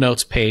show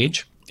notes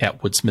page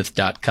at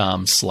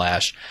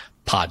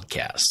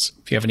woodsmith.com/podcasts.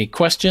 If you have any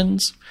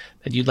questions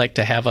that you'd like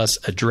to have us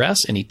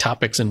address, any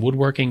topics in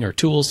woodworking or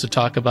tools to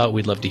talk about,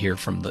 we'd love to hear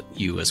from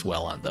you as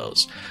well on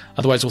those.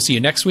 Otherwise, we'll see you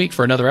next week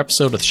for another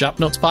episode of the Shop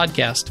Notes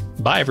Podcast.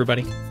 Bye,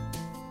 everybody.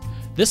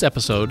 This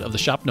episode of the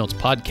Shop Notes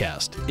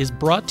Podcast is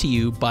brought to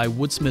you by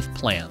Woodsmith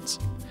Plans.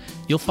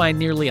 You'll find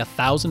nearly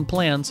 1,000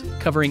 plans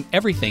covering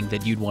everything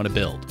that you'd want to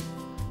build,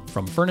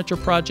 from furniture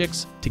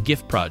projects to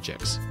gift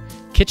projects,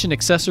 kitchen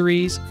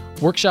accessories,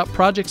 workshop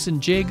projects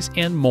and jigs,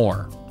 and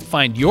more.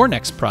 Find your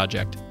next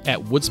project at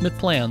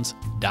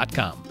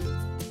woodsmithplans.com.